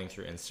was scrolling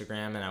through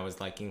Instagram, and I was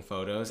liking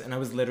photos, and I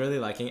was literally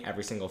liking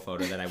every single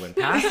photo that I went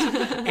past.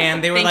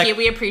 And they were Thank you.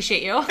 We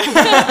appreciate you. and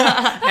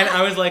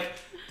I was like,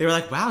 they were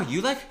like, wow,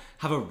 you like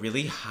have a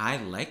really high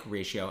like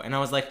ratio. And I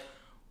was like,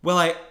 well,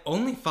 I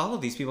only follow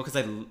these people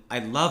because I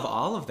love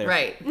all of their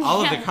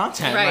all of the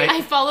content. Right.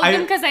 Like, I follow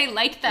them because I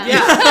like them.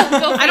 Yeah.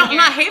 I'm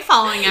not hate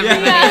following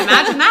everybody. Yeah.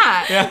 Imagine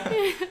that.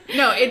 Yeah.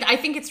 No, I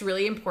think it's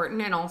really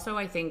important. And also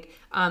I think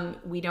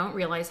we don't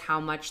realize how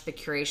much the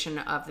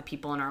curation of the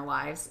people in our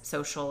lives,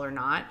 social or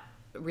not,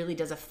 really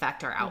does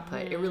affect our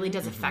output. It really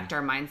does affect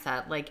our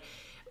mindset. Like,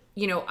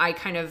 you know, I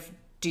kind of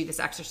do this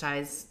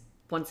exercise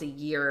once a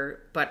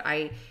year, but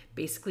I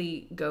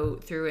basically go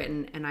through it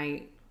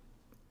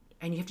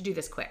and you have to do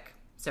this quick.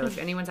 So if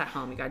anyone's at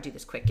home, you got to do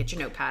this quick. Get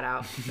your notepad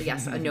out. But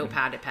yes, a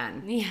notepad, a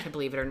pen, to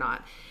believe it or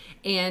not.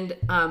 And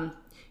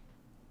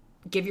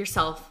give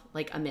yourself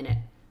like a minute.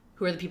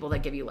 Who are the people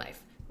that give you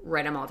life?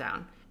 Write them all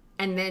down.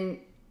 And then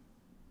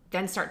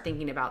start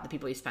thinking about the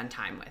people you spend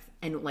time with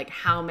and like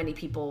how many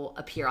people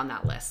appear on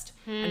that list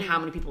and how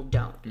many people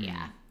don't.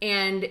 Yeah.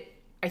 And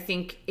I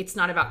think it's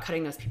not about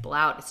cutting those people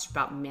out. It's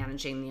about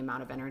managing the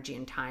amount of energy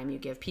and time you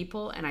give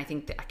people. And I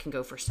think that can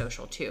go for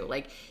social too.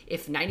 Like,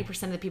 if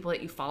 90% of the people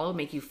that you follow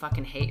make you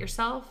fucking hate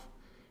yourself,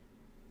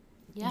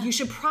 you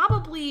should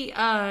probably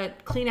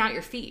clean out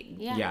your feed.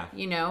 Yeah.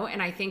 You know?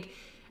 And I think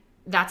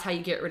that's how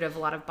you get rid of a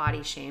lot of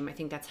body shame. I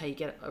think that's how you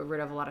get rid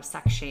of a lot of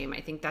sex shame.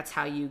 I think that's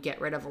how you get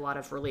rid of a lot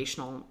of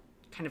relational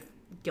kind of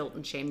guilt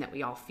and shame that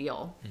we all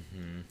feel.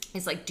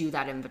 Is like, do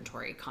that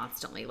inventory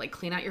constantly. Like,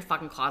 clean out your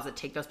fucking closet,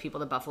 take those people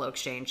to Buffalo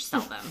Exchange,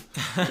 sell them.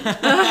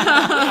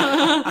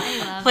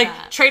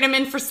 Like, trade them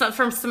in for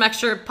some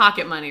extra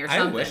pocket money or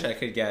something. I wish I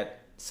could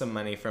get some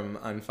money from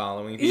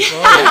unfollowing people.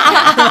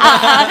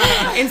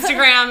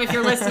 Instagram, if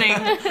you're listening.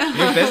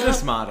 New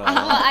business model.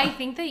 Well, I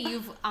think that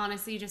you've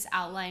honestly just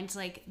outlined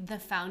like the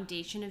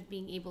foundation of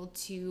being able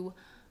to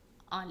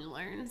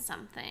unlearn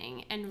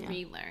something and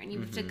relearn. You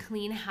have to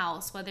clean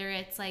house, whether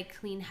it's like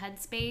clean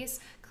headspace,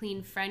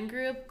 clean friend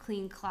group,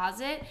 clean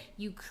closet.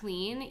 You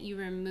clean, you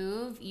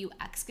remove, you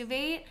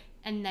excavate,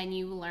 and then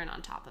you learn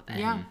on top of it.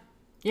 Yeah.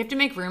 You have to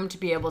make room to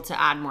be able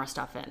to add more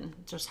stuff in.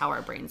 It's just how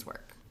our brains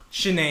work.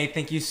 Shanae,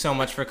 thank you so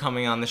much for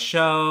coming on the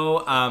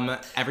show.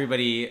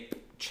 Everybody,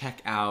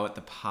 check out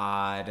the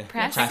pod.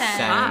 Press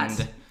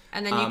Send.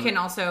 And then you can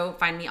also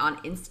find me on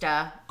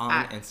Insta.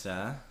 On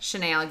Insta.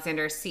 Shanae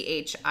Alexander,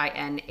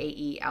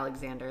 Chinae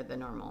Alexander, the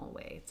normal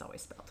way. It's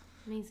always spelled.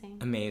 Amazing.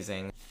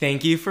 Amazing.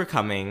 Thank you for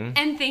coming.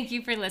 And thank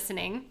you for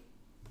listening.